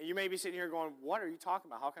 And you may be sitting here going, what are you talking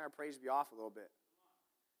about? How can our praise be off a little bit?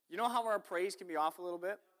 You know how our praise can be off a little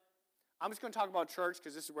bit? I'm just going to talk about church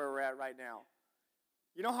because this is where we're at right now.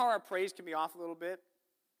 You know how our praise can be off a little bit?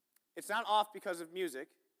 It's not off because of music.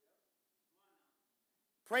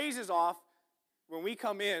 Praise is off when we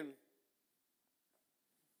come in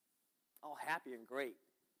all happy and great.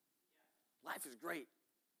 Life is great.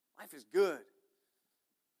 Life is good.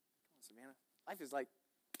 Come on, Savannah. Life is like,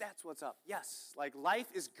 that's what's up. Yes, like life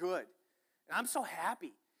is good. And I'm so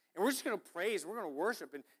happy. And we're just going to praise, and we're going to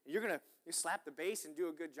worship, and you're going to slap the bass and do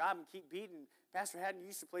a good job and keep beating. Pastor Haddon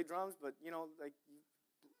used to play drums, but,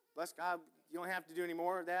 bless God, you don't have to do any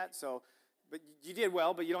more of that. But you did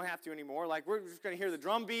well, but you don't have to anymore. Like, we're just going to hear the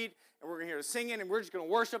drum beat, and we're going to hear the singing, and we're just going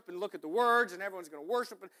to worship and look at the words, and everyone's going to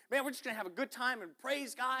worship. And, man, we're just going to have a good time and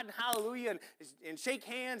praise God and hallelujah and shake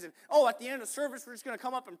hands. And, at the end of the service, we're just going to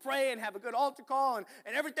come up and pray and have a good altar call, and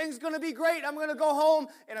everything's going to be great. I'm going to go home,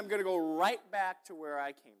 and I'm going to go right back to where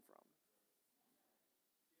I came from.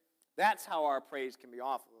 That's how our praise can be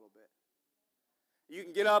off a little bit. You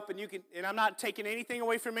can get up, and I'm not taking anything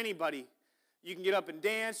away from anybody. You can get up and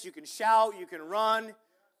dance, you can shout, you can run,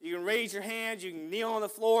 you can raise your hands, you can kneel on the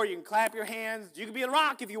floor, you can clap your hands, you can be a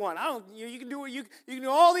rock if you want. You can do you can do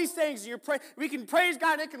all these things. We can praise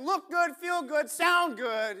God. It can look good, feel good, sound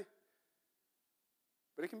good,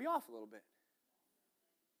 but it can be off a little bit.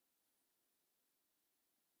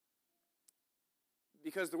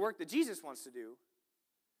 Because the work that Jesus wants to do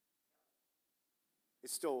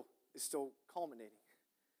is still culminating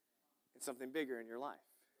in something bigger in your life.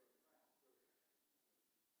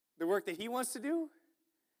 The work that he wants to do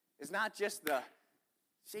is not just the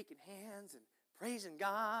shaking hands and praising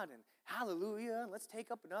God and hallelujah and let's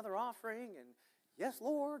take up another offering and yes,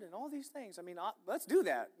 Lord, and all these things. Let's do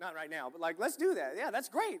that. Not right now, but let's do that. Yeah, that's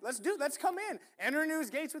great. Let's come in. Enter into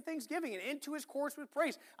his gates with thanksgiving and into his courts with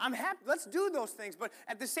praise. I'm happy. Let's do those things. But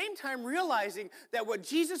at the same time, realizing that what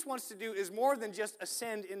Jesus wants to do is more than just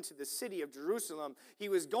ascend into the city of Jerusalem. He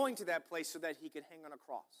was going to that place so that he could hang on a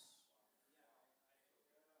cross.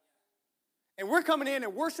 And we're coming in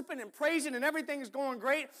and worshiping and praising and everything's going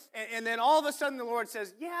great. And then all of a sudden the Lord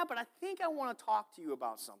says, yeah, but I think I want to talk to you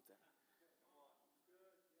about something.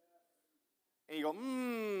 And you go,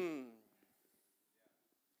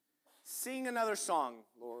 sing another song,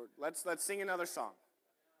 Lord. Let's sing another song.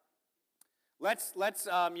 Let's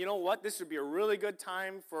you know what? This would be a really good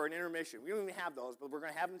time for an intermission. We don't even have those, but we're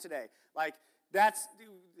going to have them today. That's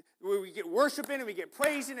where we get worshiping and we get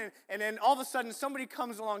praising, and then all of a sudden somebody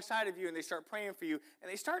comes alongside of you and they start praying for you, and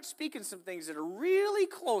they start speaking some things that are really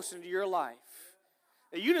close into your life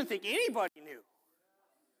that you didn't think anybody knew.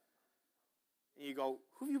 And you go,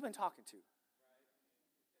 who have you been talking to?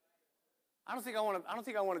 I don't think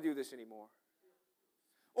I want to do this anymore.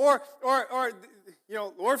 Or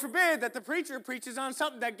Lord forbid that the preacher preaches on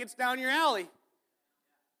something that gets down your alley.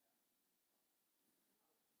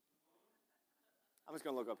 I'm just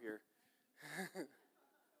going to look up here.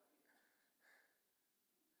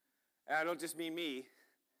 And I don't just mean me,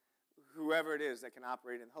 whoever it is that can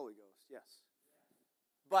operate in the Holy Ghost, yes.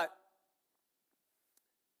 But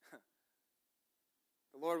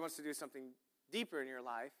the Lord wants to do something deeper in your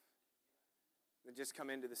life than just come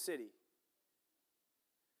into the city,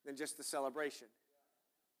 than just the celebration.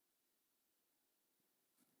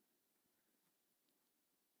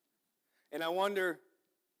 And I wonder,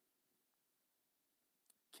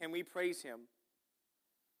 can we praise him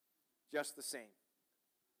just the same?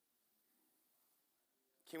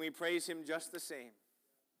 Can we praise him just the same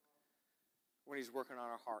when he's working on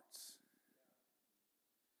our hearts?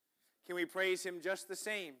 Can we praise him just the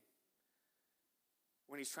same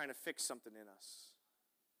when he's trying to fix something in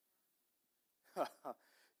us?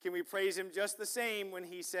 Can we praise him just the same when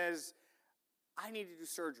he says, I need to do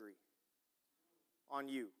surgery on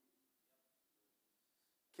you?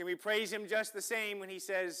 Can we praise him just the same when he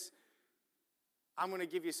says, I'm going to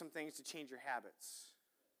give you some things to change your habits.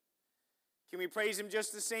 Can we praise him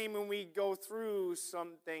just the same when we go through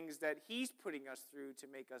some things that he's putting us through to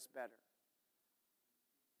make us better?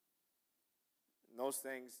 And those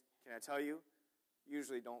things, can I tell you,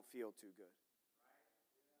 usually don't feel too good.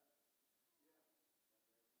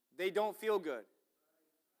 They don't feel good.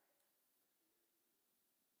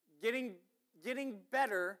 Getting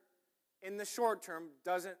better in the short term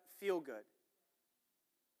doesn't feel good.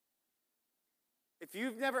 If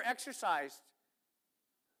you've never exercised,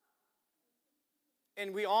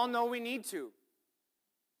 and we all know we need to,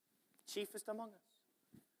 chiefest among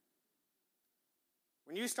us.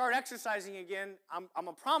 When you start exercising again, I'm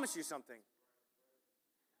going to promise you something.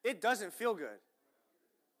 It doesn't feel good.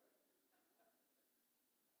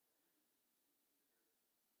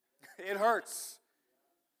 It hurts.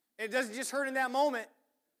 It doesn't just hurt in that moment.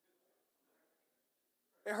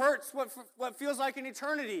 It hurts what feels like an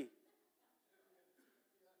eternity.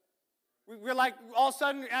 We're like, all of a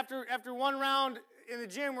sudden, after one round in the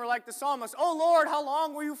gym, we're like the psalmist, oh Lord, how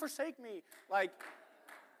long will you forsake me? Like,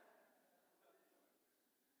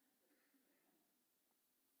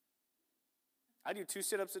 I do 2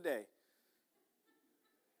 sit-ups a day.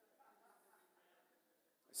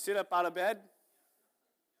 Sit up out of bed.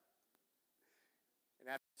 And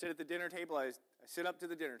after I sit at the dinner table, I sit up to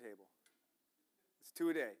the dinner table. It's 2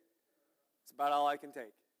 a day. It's about all I can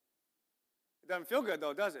take. It doesn't feel good,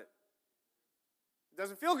 though, does it? It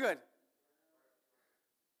doesn't feel good.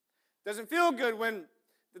 It doesn't feel good when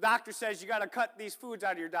the doctor says you got to cut these foods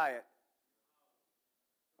out of your diet.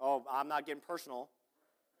 Oh, I'm not getting personal.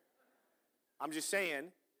 I'm just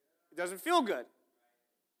saying, it doesn't feel good.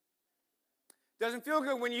 It doesn't feel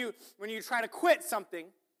good when you try to quit something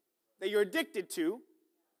that you're addicted to,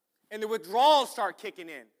 and the withdrawals start kicking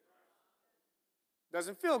in.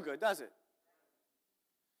 Doesn't feel good, does it?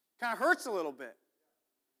 Kind of hurts a little bit.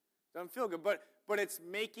 Doesn't feel good, but it's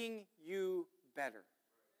making you better.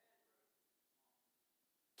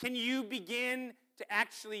 Can you begin to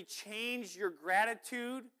actually change your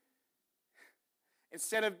gratitude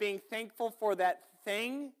instead of being thankful for that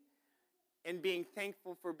thing and being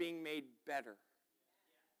thankful for being made better?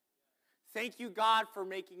 Thank you, God, for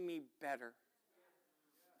making me better.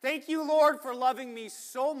 Thank you, Lord, for loving me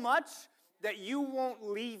so much that you won't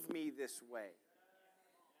leave me this way.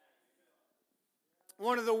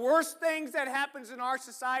 One of the worst things that happens in our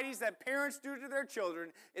societies that parents do to their children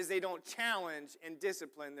is they don't challenge and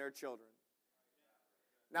discipline their children.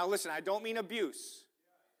 Now listen, I don't mean abuse,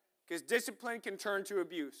 because discipline can turn to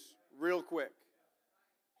abuse real quick.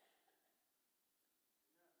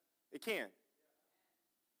 It can.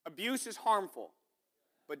 Abuse is harmful,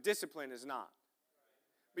 but discipline is not.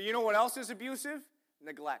 But you know what else is abusive?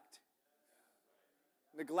 Neglect.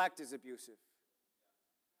 Neglect is abusive.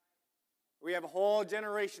 We have a whole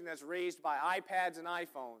generation that's raised by iPads and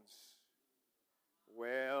iPhones.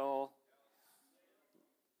 Well,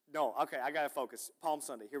 no, okay, I got to focus. Palm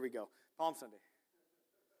Sunday, here we go. Palm Sunday.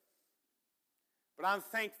 But I'm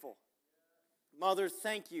thankful. Mother,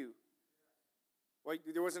 thank you. Well,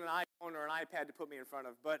 there wasn't an iPhone or an iPad to put me in front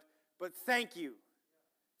of, but thank you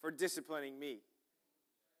for disciplining me.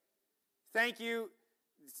 Thank you.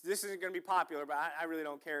 This isn't going to be popular, but I really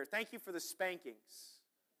don't care. Thank you for the spankings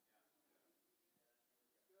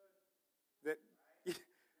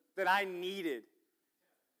that I needed.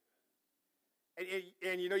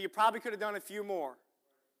 And you know, you probably could have done a few more.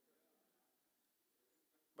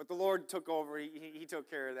 But the Lord took over. He took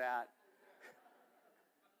care of that.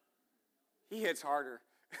 He hits harder.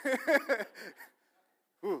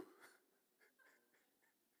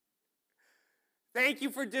 Thank you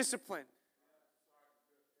for discipline.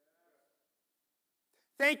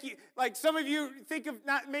 Thank you. Like some of you think of,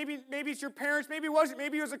 not maybe it's your parents, maybe it wasn't,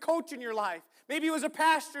 maybe it was a coach in your life, maybe it was a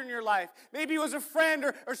pastor in your life, maybe it was a friend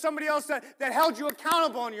or somebody else that held you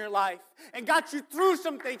accountable in your life and got you through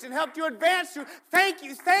some things and helped you advance through. Thank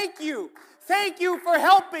you, thank you. Thank you for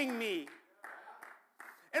helping me.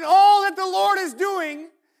 And all that the Lord is doing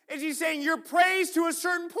is He's saying your praise to a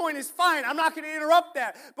certain point is fine. I'm not going to interrupt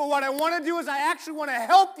that. But what I want to do is I actually want to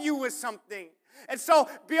help you with something. And so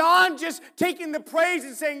beyond just taking the praise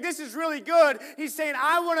and saying this is really good, He's saying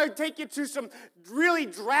I want to take you to some really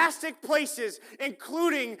drastic places,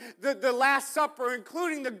 including the Last Supper,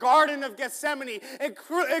 including the Garden of Gethsemane,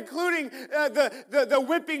 including the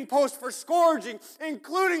whipping post for scourging,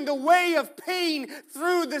 including the way of pain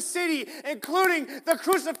through the city, including the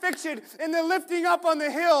crucifixion and the lifting up on the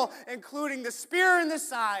hill, including the spear in the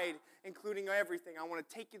side, including everything. I want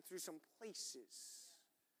to take you through some places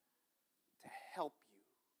help you.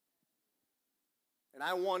 And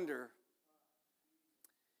I wonder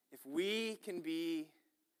if we can be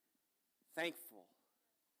thankful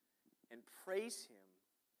and praise him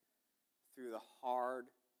through the hard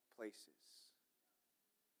places.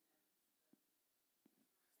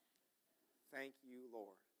 Thank you,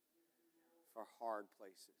 Lord, for hard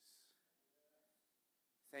places.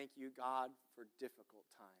 Thank you, God, for difficult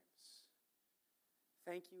times.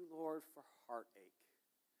 Thank you, Lord, for heartache.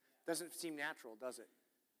 Doesn't seem natural, does it?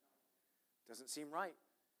 Doesn't seem right.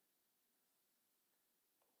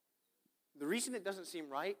 The reason it doesn't seem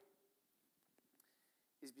right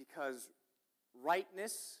is because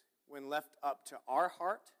rightness, when left up to our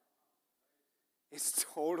heart, is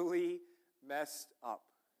totally messed up.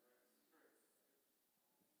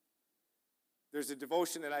 There's a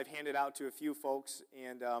devotion that I've handed out to a few folks,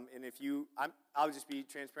 and if you, I'll just be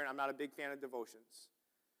transparent. I'm not a big fan of devotions,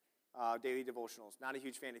 daily devotionals. Not a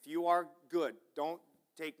huge fan. If you are good, don't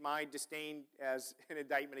take my disdain as an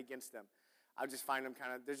indictment against them. I just find them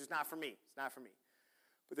they're just not for me. It's not for me.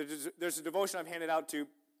 But there's a devotion I've handed out to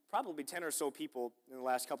probably 10 or so people in the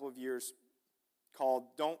last couple of years called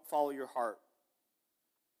 "Don't Follow Your Heart,"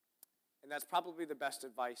 and that's probably the best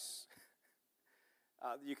advice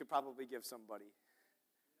you could probably give somebody.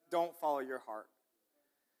 Don't follow your heart.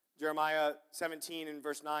 Jeremiah 17 and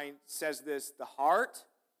verse 9 says this: the heart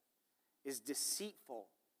is deceitful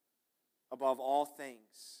above all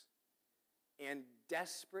things and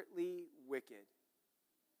desperately wicked.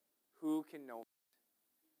 Who can know it?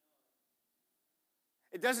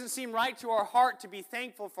 It doesn't seem right to our heart to be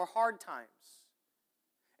thankful for hard times.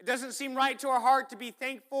 It doesn't seem right to our heart to be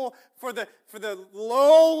thankful for the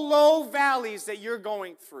low valleys that you're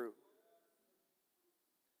going through.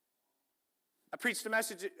 I preached a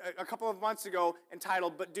message a couple of months ago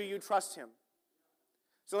entitled, "But Do You Trust Him?"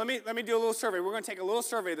 So let me do a little survey. We're going to take a little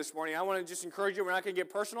survey this morning. I want to just encourage you. We're not going to get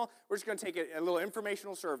personal. We're just going to take a little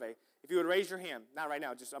informational survey. If you would raise your hand, not right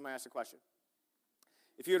now, just I'm going to ask a question.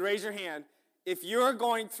 If you would raise your hand, if you're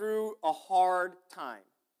going through a hard time,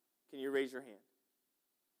 can you raise your hand?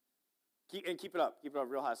 Keep it up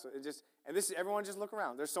real high. So everyone just look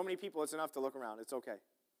around. There's so many people, it's enough to look around. It's okay.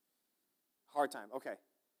 Hard time, okay.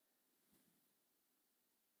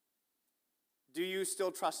 Do you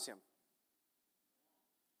still trust him?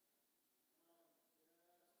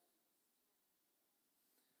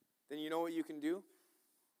 Then you know what you can do?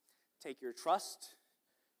 Take your trust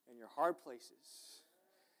in your hard places.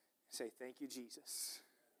 Say, thank you, Jesus.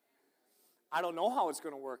 I don't know how it's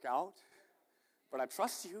going to work out, but I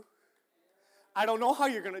trust you. I don't know how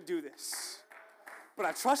you're going to do this, but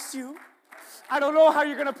I trust you. I don't know how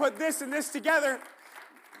you're going to put this and this together,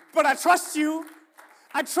 but I trust you.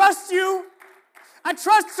 I trust you. I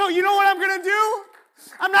trust, so you know what I'm going to do?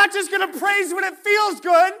 I'm not just going to praise when it feels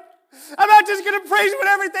good. I'm not just going to praise when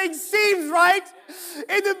everything seems right.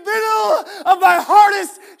 In the middle of my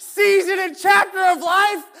hardest season and chapter of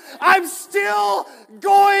life, I'm still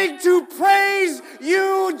going to praise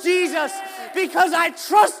you, Jesus, because I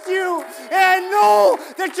trust you and I know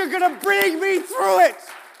that you're going to bring me through it.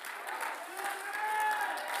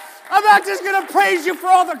 I'm not just going to praise you for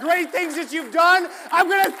all the great things that you've done. I'm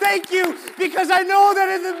going to thank you because I know that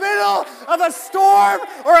in the middle of a storm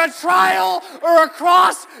or a trial or a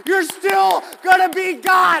cross, you're still going to be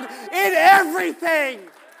God in everything.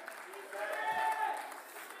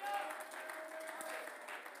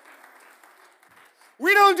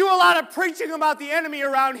 We don't do a lot of preaching about the enemy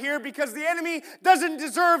around here because the enemy doesn't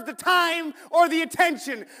deserve the time or the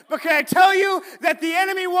attention. But can I tell you that the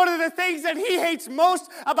enemy, one of the things that he hates most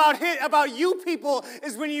about you people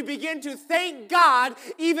is when you begin to thank God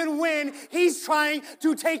even when he's trying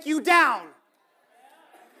to take you down.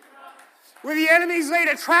 When the enemy's laid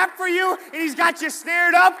a trap for you and he's got you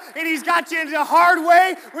snared up and he's got you in a hard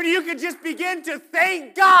way, when you can just begin to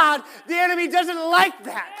thank God, the enemy doesn't like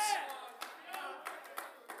that.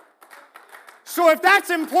 So if that's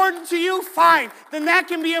important to you, fine. Then that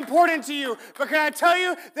can be important to you. But can I tell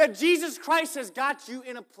you that Jesus Christ has got you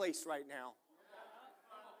in a place right now?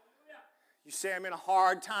 You say, I'm in a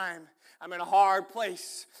hard time. I'm in a hard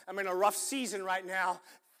place. I'm in a rough season right now.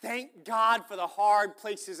 Thank God for the hard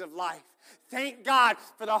places of life. Thank God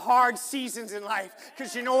for the hard seasons in life.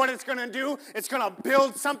 Because you know what it's going to do? It's going to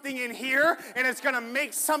build something in here, and it's going to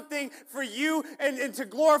make something for you and to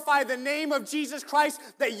glorify the name of Jesus Christ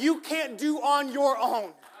that you can't do on your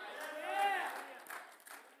own.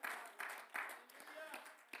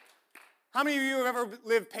 How many of you have ever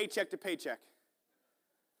lived paycheck to paycheck?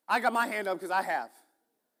 I got my hand up because I have.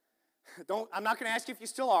 I'm not going to ask you if you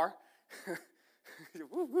still are.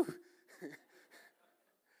 Woo, woo.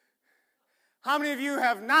 How many of you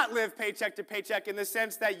have not lived paycheck to paycheck in the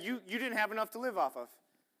sense that you didn't have enough to live off of?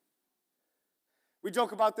 We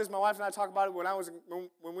joke about this. My wife and I talk about it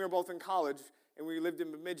when we were both in college and we lived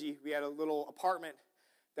in Bemidji. We had a little apartment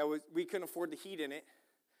that we couldn't afford the heat in it,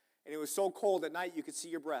 and it was so cold at night you could see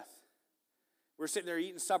your breath. We're sitting there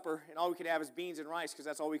eating supper, and all we could have is beans and rice because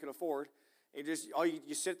that's all we could afford. And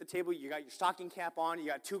you sit at the table, you got your stocking cap on, you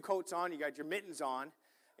got 2 coats on, you got your mittens on,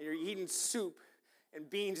 and you're eating soup and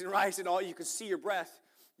beans and rice, and all you can see your breath.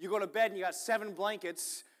 You go to bed and you got 7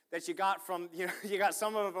 blankets that you got from, you got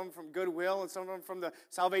some of them from Goodwill and some of them from the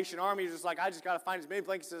Salvation Army. You're just like, I just got to find as many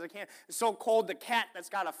blankets as I can. It's so cold, the cat that's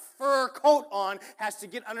got a fur coat on has to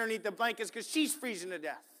get underneath the blankets because she's freezing to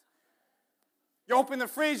death. You open the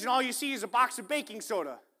fridge and all you see is a box of baking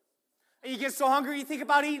soda. And you get so hungry you think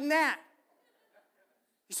about eating that.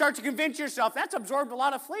 You start to convince yourself, that's absorbed a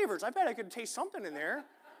lot of flavors. I bet I could taste something in there.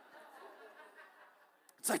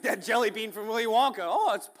 It's like that jelly bean from Willy Wonka.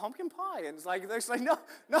 Oh, it's pumpkin pie. And it's like no,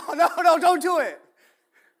 don't do it.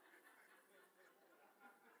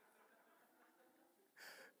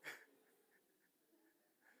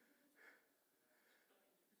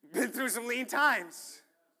 Been through some lean times.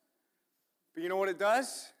 But you know what it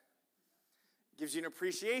does? It gives you an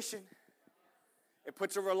appreciation. It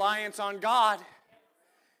puts a reliance on God.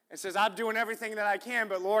 It says, I'm doing everything that I can,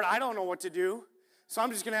 but Lord, I don't know what to do. So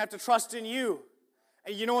I'm just going to have to trust in you.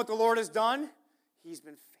 And you know what the Lord has done? He's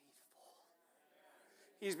been faithful.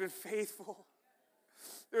 He's been faithful.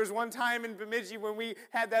 There was one time in Bemidji when we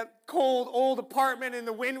had that cold, old apartment and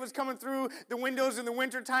the wind was coming through the windows in the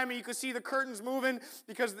wintertime and you could see the curtains moving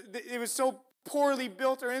because it was so poorly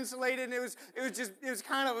built or insulated, and it was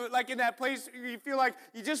kind of like in that place you feel like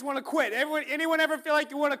you just want to quit. Anyone ever feel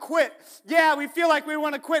like you want to quit? Yeah, we feel like we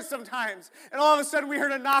want to quit sometimes. And all of a sudden we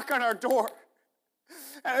heard a knock on our door.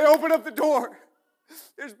 And I opened up the door.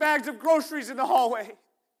 There's bags of groceries in the hallway.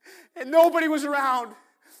 And nobody was around.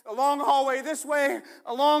 A long hallway this way,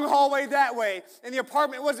 a long hallway that way. And the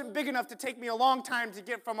apartment wasn't big enough to take me a long time to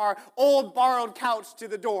get from our old borrowed couch to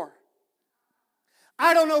the door.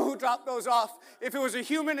 I don't know who dropped those off. If it was a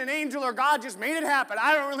human, an angel, or God just made it happen.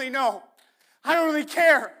 I don't really know. I don't really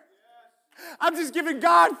care. I'm just giving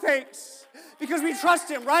God thanks because we trust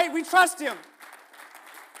Him, right? We trust Him.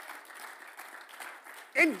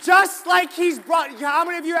 And just like He's brought, how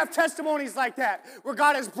many of you have testimonies like that where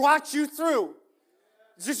God has brought you through?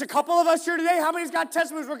 There's just a couple of us here today. How many's got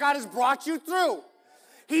testimonies where God has brought you through?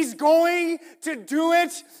 He's going to do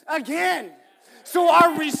it again. So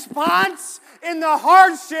our response in the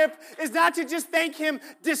hardship is not to just thank Him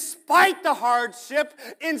despite the hardship.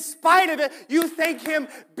 In spite of it, you thank Him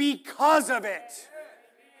because of it.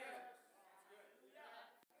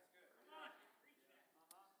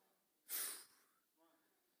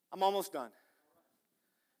 I'm almost done.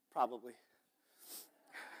 Probably.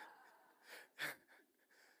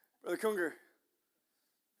 Brother Kunger,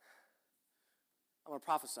 I'm going to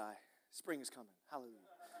prophesy. Spring is coming. Hallelujah.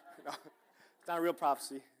 No. It's not a real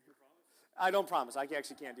prophecy. I don't promise. I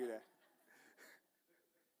actually can't do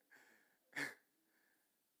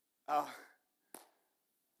that.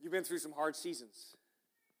 You've been through some hard seasons.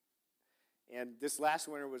 And this last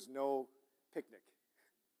winter was no picnic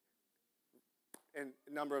in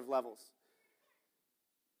a number of levels.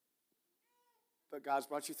 But God's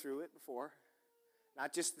brought you through it before.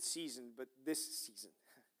 Not just the season, but this season.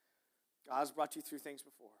 God's brought you through things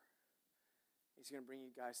before. He's going to bring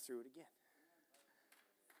you guys through it again.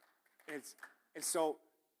 And so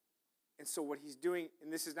what He's doing,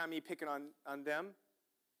 and this is not me picking on them.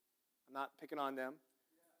 I'm not picking on them.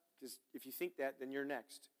 Because if you think that, then you're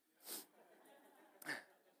next.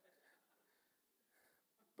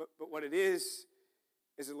 But what it is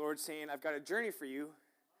the Lord saying, I've got a journey for you,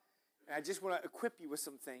 and I just want to equip you with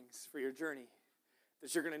some things for your journey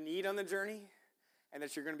that you're going to need on the journey and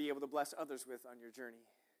that you're going to be able to bless others with on your journey.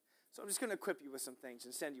 So I'm just going to equip you with some things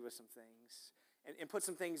and send you with some things. And put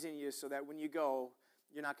some things in you so that when you go,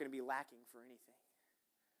 you're not going to be lacking for anything.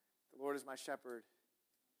 The Lord is my shepherd.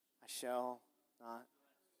 I shall not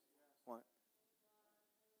want.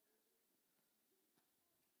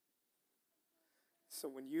 So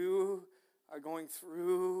when you are going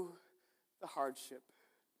through the hardship,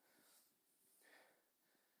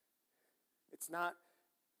 it's not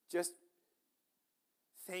just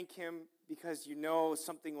thank Him because you know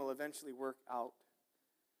something will eventually work out.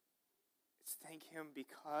 It's thank Him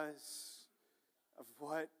because of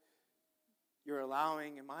what you're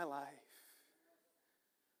allowing in my life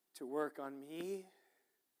to work on me,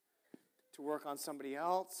 to work on somebody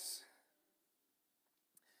else,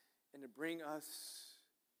 and to bring us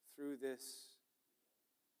through this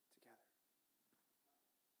together.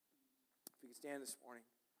 If we could stand this morning.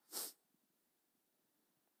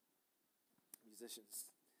 Musicians,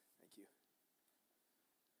 thank you.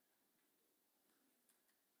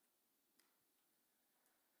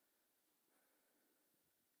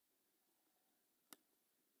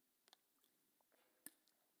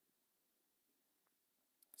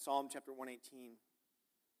 Psalm chapter 118.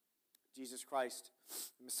 Jesus Christ,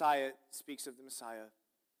 the Messiah, speaks of the Messiah.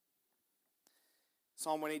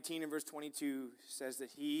 Psalm 118 and verse 22 says that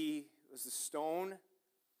he was the stone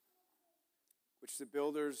which the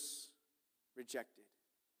builders rejected.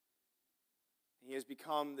 He has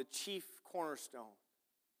become the chief cornerstone.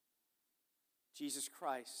 Jesus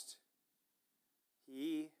Christ,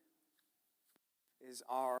 he is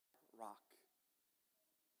our rock.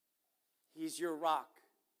 He's your rock.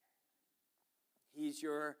 He's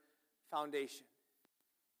your foundation.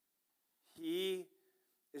 He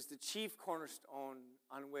is the chief cornerstone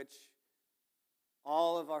on which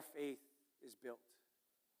all of our faith is built.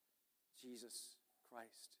 Jesus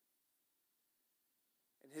Christ.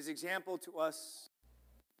 And his example to us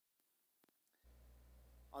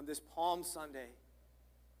on this Palm Sunday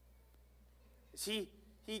is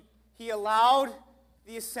he allowed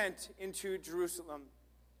the ascent into Jerusalem.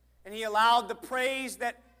 And he allowed the praise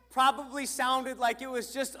that probably sounded like it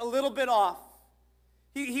was just a little bit off.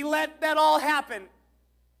 He let that all happen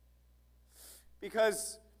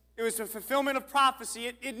because it was a fulfillment of prophecy.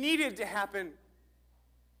 It needed to happen.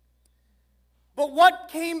 But what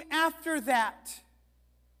came after that?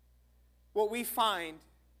 What we find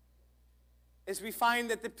is we find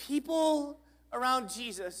that the people around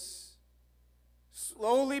Jesus,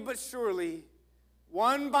 slowly but surely,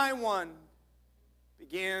 one by one,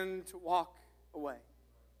 began to walk away.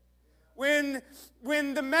 When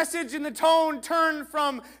the message and the tone turned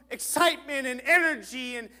from excitement and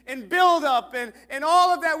energy and build-up and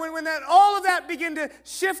all of that, when all of that began to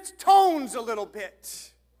shift tones a little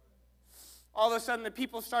bit, all of a sudden the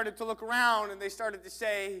people started to look around and they started to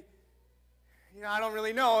say, I don't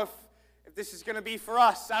really know if this is going to be for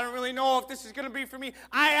us. I don't really know if this is going to be for me.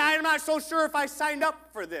 I'm not so sure if I signed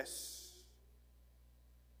up for this.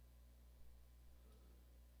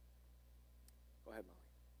 Go ahead, Molly.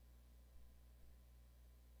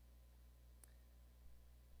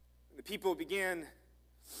 The people began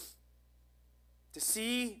to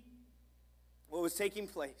see what was taking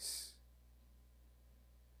place.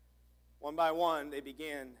 One by one, they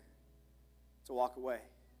began to walk away.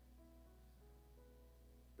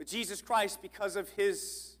 But Jesus Christ, because of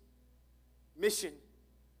his mission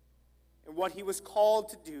and what he was called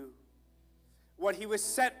to do, what he was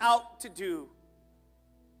set out to do,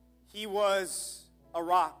 he was a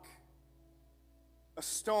rock, a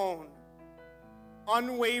stone,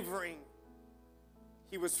 unwavering.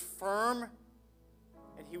 He was firm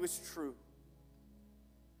and he was true.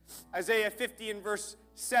 Isaiah 50 and verse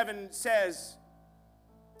 7 says,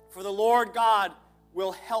 "For the Lord God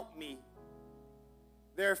will help me.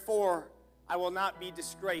 Therefore, I will not be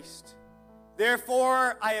disgraced.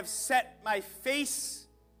 Therefore, I have set my face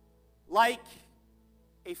like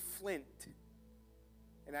a flint,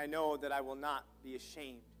 and I know that I will not be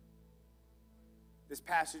ashamed." This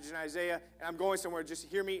passage in Isaiah, and I'm going somewhere, just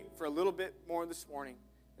hear me for a little bit more this morning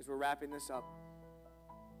as we're wrapping this up.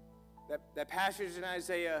 That passage in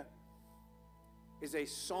Isaiah is a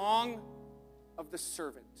song of the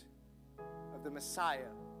servant, of the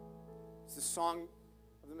Messiah. It's the song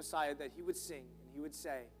of the Messiah that he would sing and he would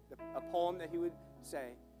say, a poem that he would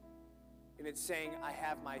say, and it's saying, "I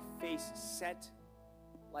have my face set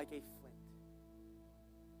like a flint."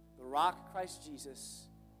 The rock, Christ Jesus,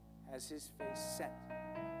 has his face set.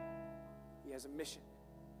 He has a mission.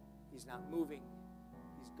 He's not moving.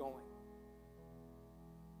 He's going.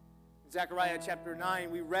 In Zechariah chapter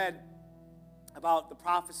 9, we read about the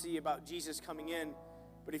prophecy about Jesus coming in.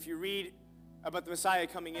 But if you read about the Messiah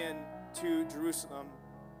coming in to Jerusalem,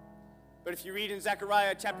 but if you read in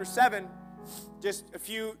Zechariah chapter 7, just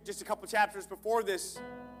a couple chapters before this,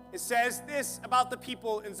 it says this about the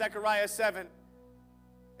people in Zechariah 7.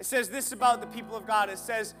 It says this about the people of God. It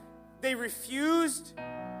says, they refused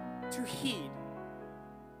to heed.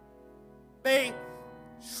 They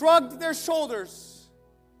shrugged their shoulders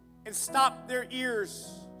and stopped their ears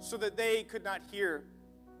so that they could not hear.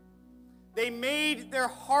 They made their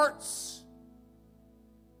hearts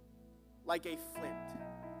like a flint,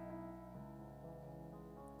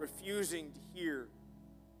 refusing to hear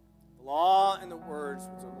the law and the words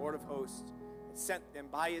which the Lord of hosts had sent them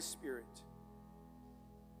by his Spirit.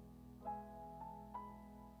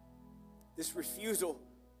 This refusal,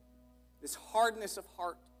 this hardness of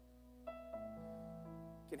heart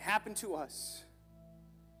can happen to us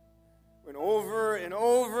when over and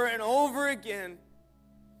over and over again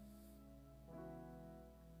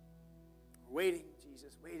we're waiting,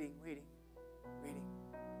 Jesus, waiting.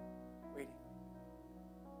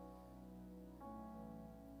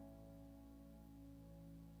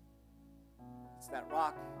 It's that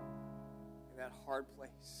rock in that hard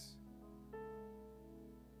place.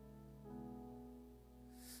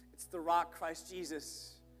 the rock, Christ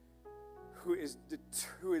Jesus, who is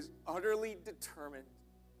utterly determined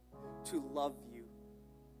to love you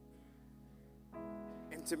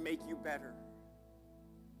and to make you better.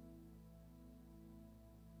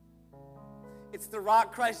 It's the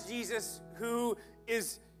rock, Christ Jesus, who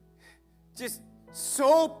is just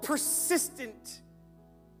so persistent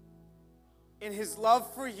in his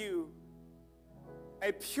love for you.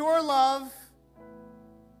 A pure love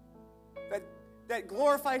that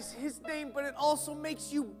glorifies his name, but it also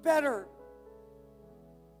makes you better.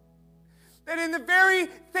 That in the very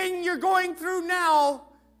thing you're going through now,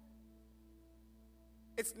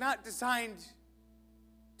 it's not designed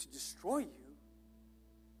to destroy you.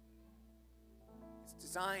 It's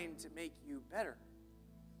designed to make you better.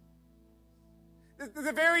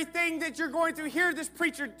 The very thing that you're going through, hear this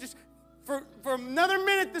preacher just for another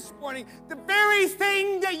minute this morning, the very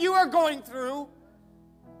thing that you are going through,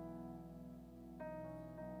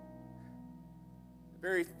 the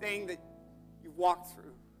very thing that you've walked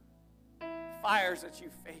through, fires that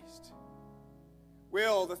you've faced,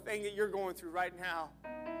 will, the thing that you're going through right now,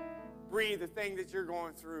 breathe the thing that you're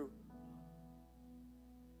going through.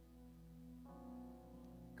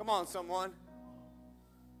 Come on, someone.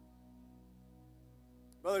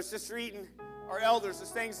 Brother, Sister Eaton, our elders, the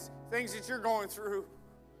things that you're going through.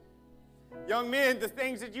 Young men, the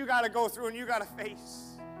things that you got to go through and you got to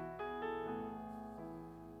face.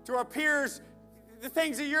 To our peers, the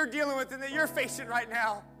things that you're dealing with and that you're facing right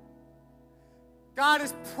now. God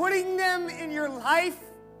is putting them in your life,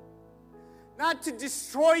 not to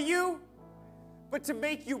destroy you, but to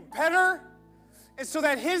make you better, and so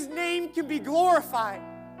that his name can be glorified.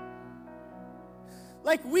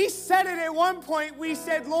 Like we said it at one point, we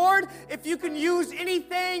said, Lord, if you can use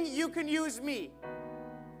anything, you can use me.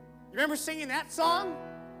 You remember singing that song?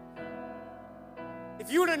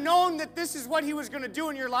 If you would have known that this is what he was going to do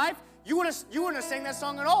in your life, you wouldn't have sang that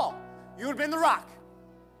song at all. You would have been the rock.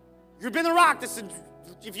 You would have been the rock that said,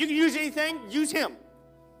 if you can use anything, use him.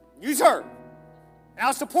 Use her. And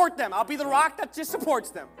I'll support them. I'll be the rock that just supports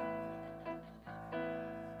them.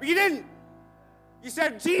 But you didn't. You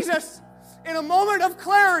said, Jesus, in a moment of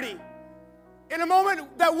clarity, in a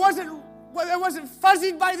moment that wasn't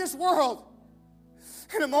fuzzied by this world,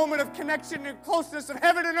 in a moment of connection and closeness of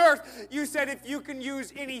heaven and earth, you said, if you can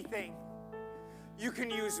use anything, you can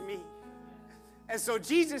use me. And so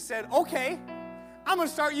Jesus said, okay, I'm going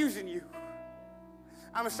to start using you.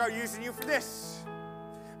 I'm going to start using you for this.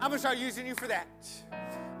 I'm going to start using you for that.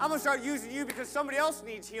 I'm going to start using you because somebody else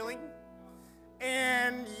needs healing.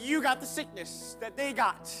 And you got the sickness that they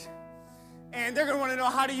got. And they're going to want to know,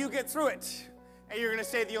 how do you get through it? And you're going to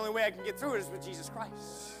say, the only way I can get through it is with Jesus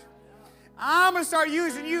Christ. I'm going to start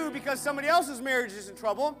using you because somebody else's marriage is in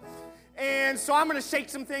trouble. And so I'm going to shake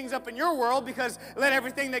some things up in your world, because let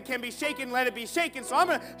everything that can be shaken, let it be shaken. So I'm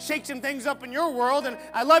going to shake some things up in your world, and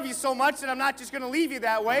I love you so much that I'm not just going to leave you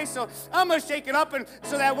that way. So I'm going to shake it up, and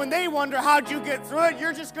so that when they wonder how'd you get through it,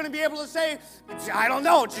 you're just going to be able to say, I don't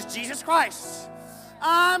know, it's just Jesus Christ.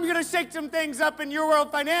 I'm going to shake some things up in your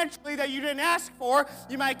world financially that you didn't ask for.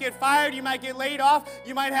 You might get fired. You might get laid off.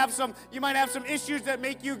 You might have some issues that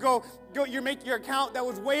make you make your account that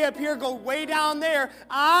was way up here go way down there.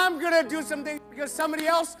 I'm going to do some things because somebody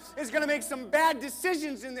else is going to make some bad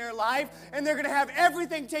decisions in their life, and they're going to have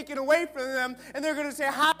everything taken away from them, and they're going to say,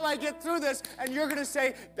 how do I get through this? And you're going to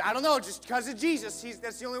say, I don't know, just because of Jesus.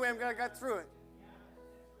 That's the only way I'm going to get through it.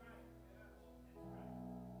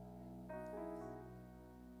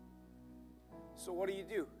 So what do you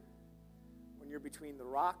do when you're between the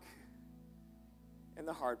rock and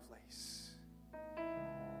the hard place?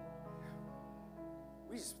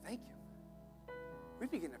 We just thank him. We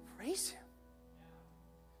begin to praise him.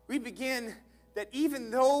 We begin that even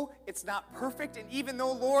though it's not perfect, and even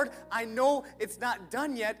though, Lord, I know it's not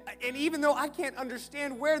done yet, and even though I can't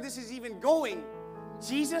understand where this is even going,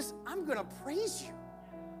 Jesus, I'm going to praise you.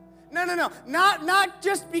 No. Not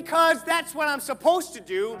just because that's what I'm supposed to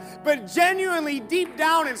do, but genuinely deep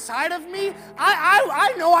down inside of me,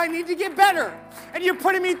 I know I need to get better. And you're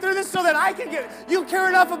putting me through this so that I can you care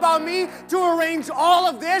enough about me to arrange all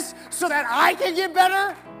of this so that I can get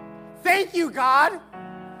better? Thank you, God.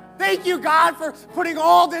 Thank you, God, for putting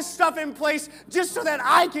all this stuff in place just so that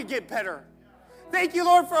I could get better. Thank you,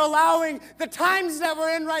 Lord, for allowing the times that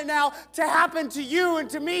we're in right now to happen to you and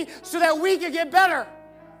to me so that we could get better.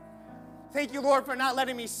 Thank you, Lord, for not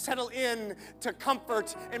letting me settle in to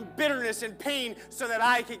comfort and bitterness and pain so that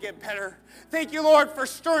I could get better. Thank you, Lord, for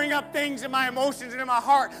stirring up things in my emotions and in my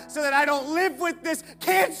heart so that I don't live with this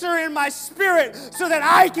cancer in my spirit so that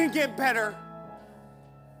I can get better.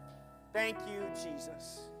 Thank you,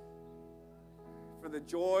 Jesus. For the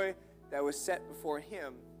joy that was set before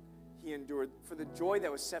him, he endured. For the joy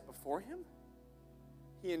that was set before him,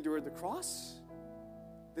 he endured the cross.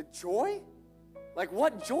 The joy? Like,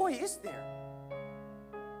 what joy is there?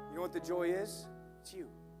 You know what the joy is? It's you.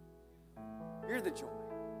 You're the joy.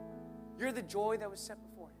 You're the joy that was set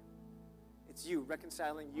before him. It's you,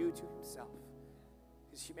 reconciling you to himself,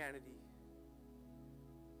 his humanity.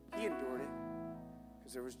 He endured it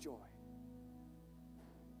because there was joy.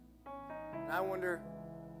 And I wonder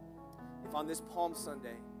if on this Palm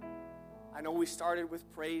Sunday, I know we started with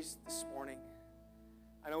praise this morning.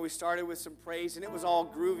 I know we started with some praise, and it was all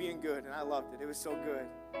groovy and good, and I loved it. It was so good.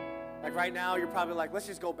 Like right now, you're probably like, let's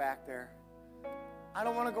just go back there. I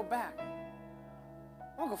don't want to go back.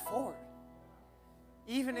 I want to go forward.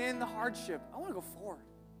 Even in the hardship, I want to go forward.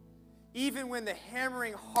 Even when the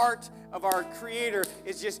hammering heart of our Creator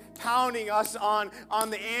is just pounding us on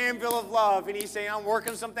the anvil of love, and he's saying, I'm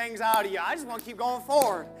working some things out of you. I just want to keep going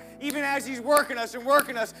forward. Even as he's working us, and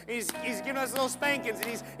he's giving us little spankings,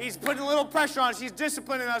 and he's putting a little pressure on us, he's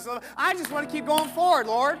disciplining us. I just want to keep going forward,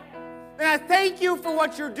 Lord. And I thank you for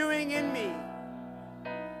what you're doing in me.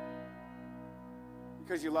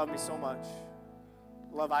 Because you love me so much.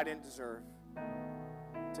 Love I didn't deserve.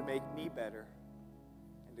 To make me better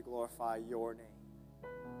and to glorify your name.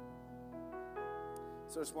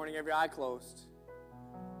 So this morning, every eye closed.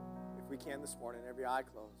 If we can this morning, every eye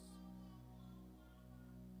closed.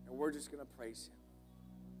 And we're just going to praise him.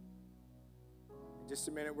 In just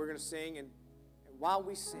a minute, we're going to sing. And while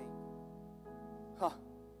we sing,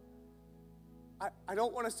 I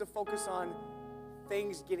don't want us to focus on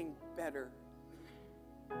things getting better,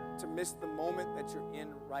 to miss the moment that you're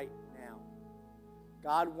in right now.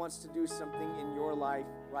 God wants to do something in your life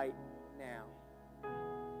right now.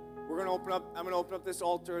 I'm going to open up this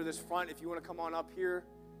altar, this front. If you want to come on up here,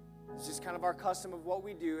 it's just kind of our custom of what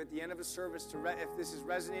we do at the end of a service. If this is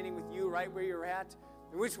resonating with you right where you're at,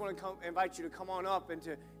 then we just want to invite you to come on up and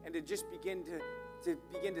to just begin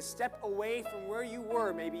to step away from where you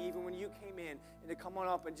were, maybe even when you came in, and to come on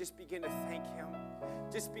up and just begin to thank him.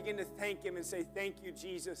 Just begin to thank him and say, thank you,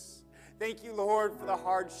 Jesus. Thank you, Lord, for the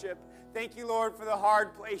hardship. Thank you, Lord, for the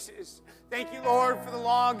hard places. Thank you, Lord, for the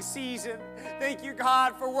long season. Thank you,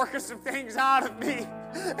 God, for working some things out of me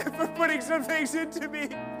and for putting some things into me.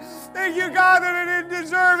 Thank you, God, that I didn't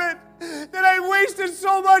deserve it, that I wasted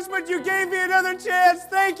so much, but you gave me another chance.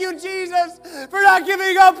 Thank you, Jesus, for not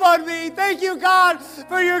giving up on me. Thank you, God,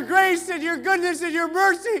 for your grace and your goodness and your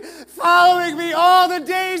mercy following me all the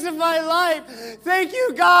days of my life. Thank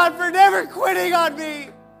you, God, for never quitting on me,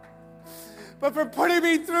 but for putting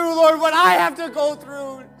me through, Lord, what I have to go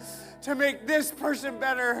through to make this person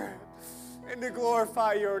better and to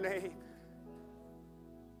glorify your name.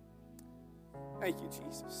 Thank you,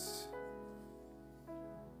 Jesus.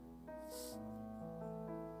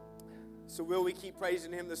 So will we keep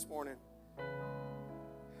praising him this morning?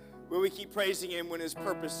 Will we keep praising him when his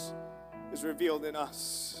purpose is revealed in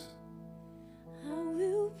us? I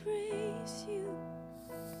will praise you.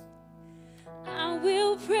 I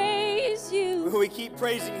will praise you. Will we keep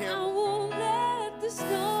praising him? I won't let the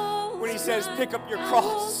stones when he says, cry. pick up your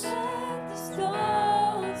cross. I won't let the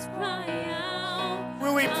stones cry out.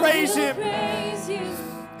 Will we praise him you.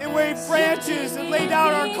 and wave branches and lay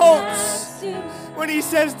down our coats when he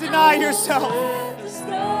says, deny yourself?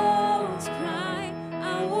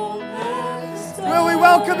 Will we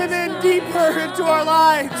welcome him in deeper into our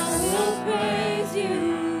lives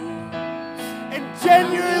and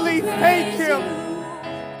genuinely thank him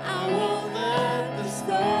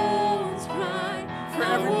for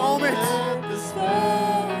every moment,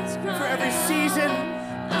 for every season?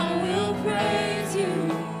 I will praise you.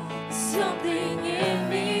 Something in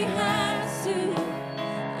me has to.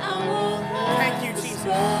 I won't let Thank you, the Jesus.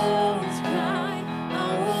 stones cry. I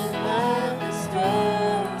won't let the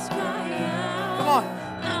stones cry out. Come on.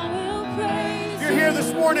 I will praise You're here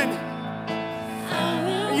this morning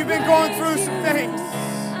and you've been going through some things.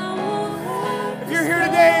 If you're here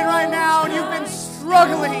today and right now and you've been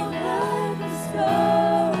struggling,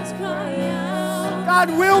 God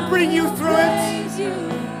will bring you through it.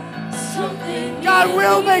 God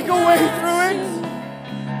will make a way through it.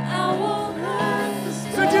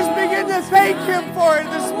 So just begin to thank him for it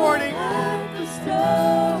this morning.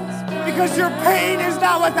 Because your pain is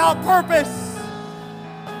not without purpose.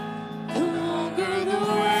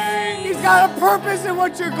 He's got a purpose in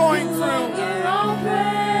what you're going through.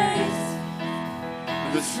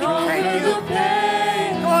 Thank you.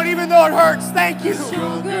 Come on, even though it hurts, thank you.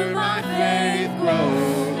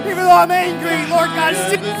 Even though I'm angry, Lord God,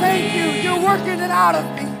 still thank you. You're working it out of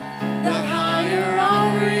me.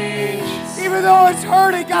 Even Even though it's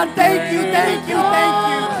hurting, God, thank you, thank you, thank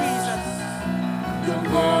you, Jesus.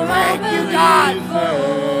 Thank you, God.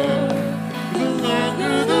 The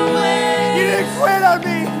longer the wait, You didn't quit on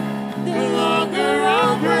me. the longer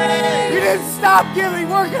I'll pray. You didn't stop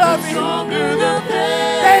working on The me. stronger the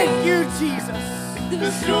pain, Thank you, Jesus.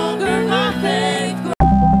 the stronger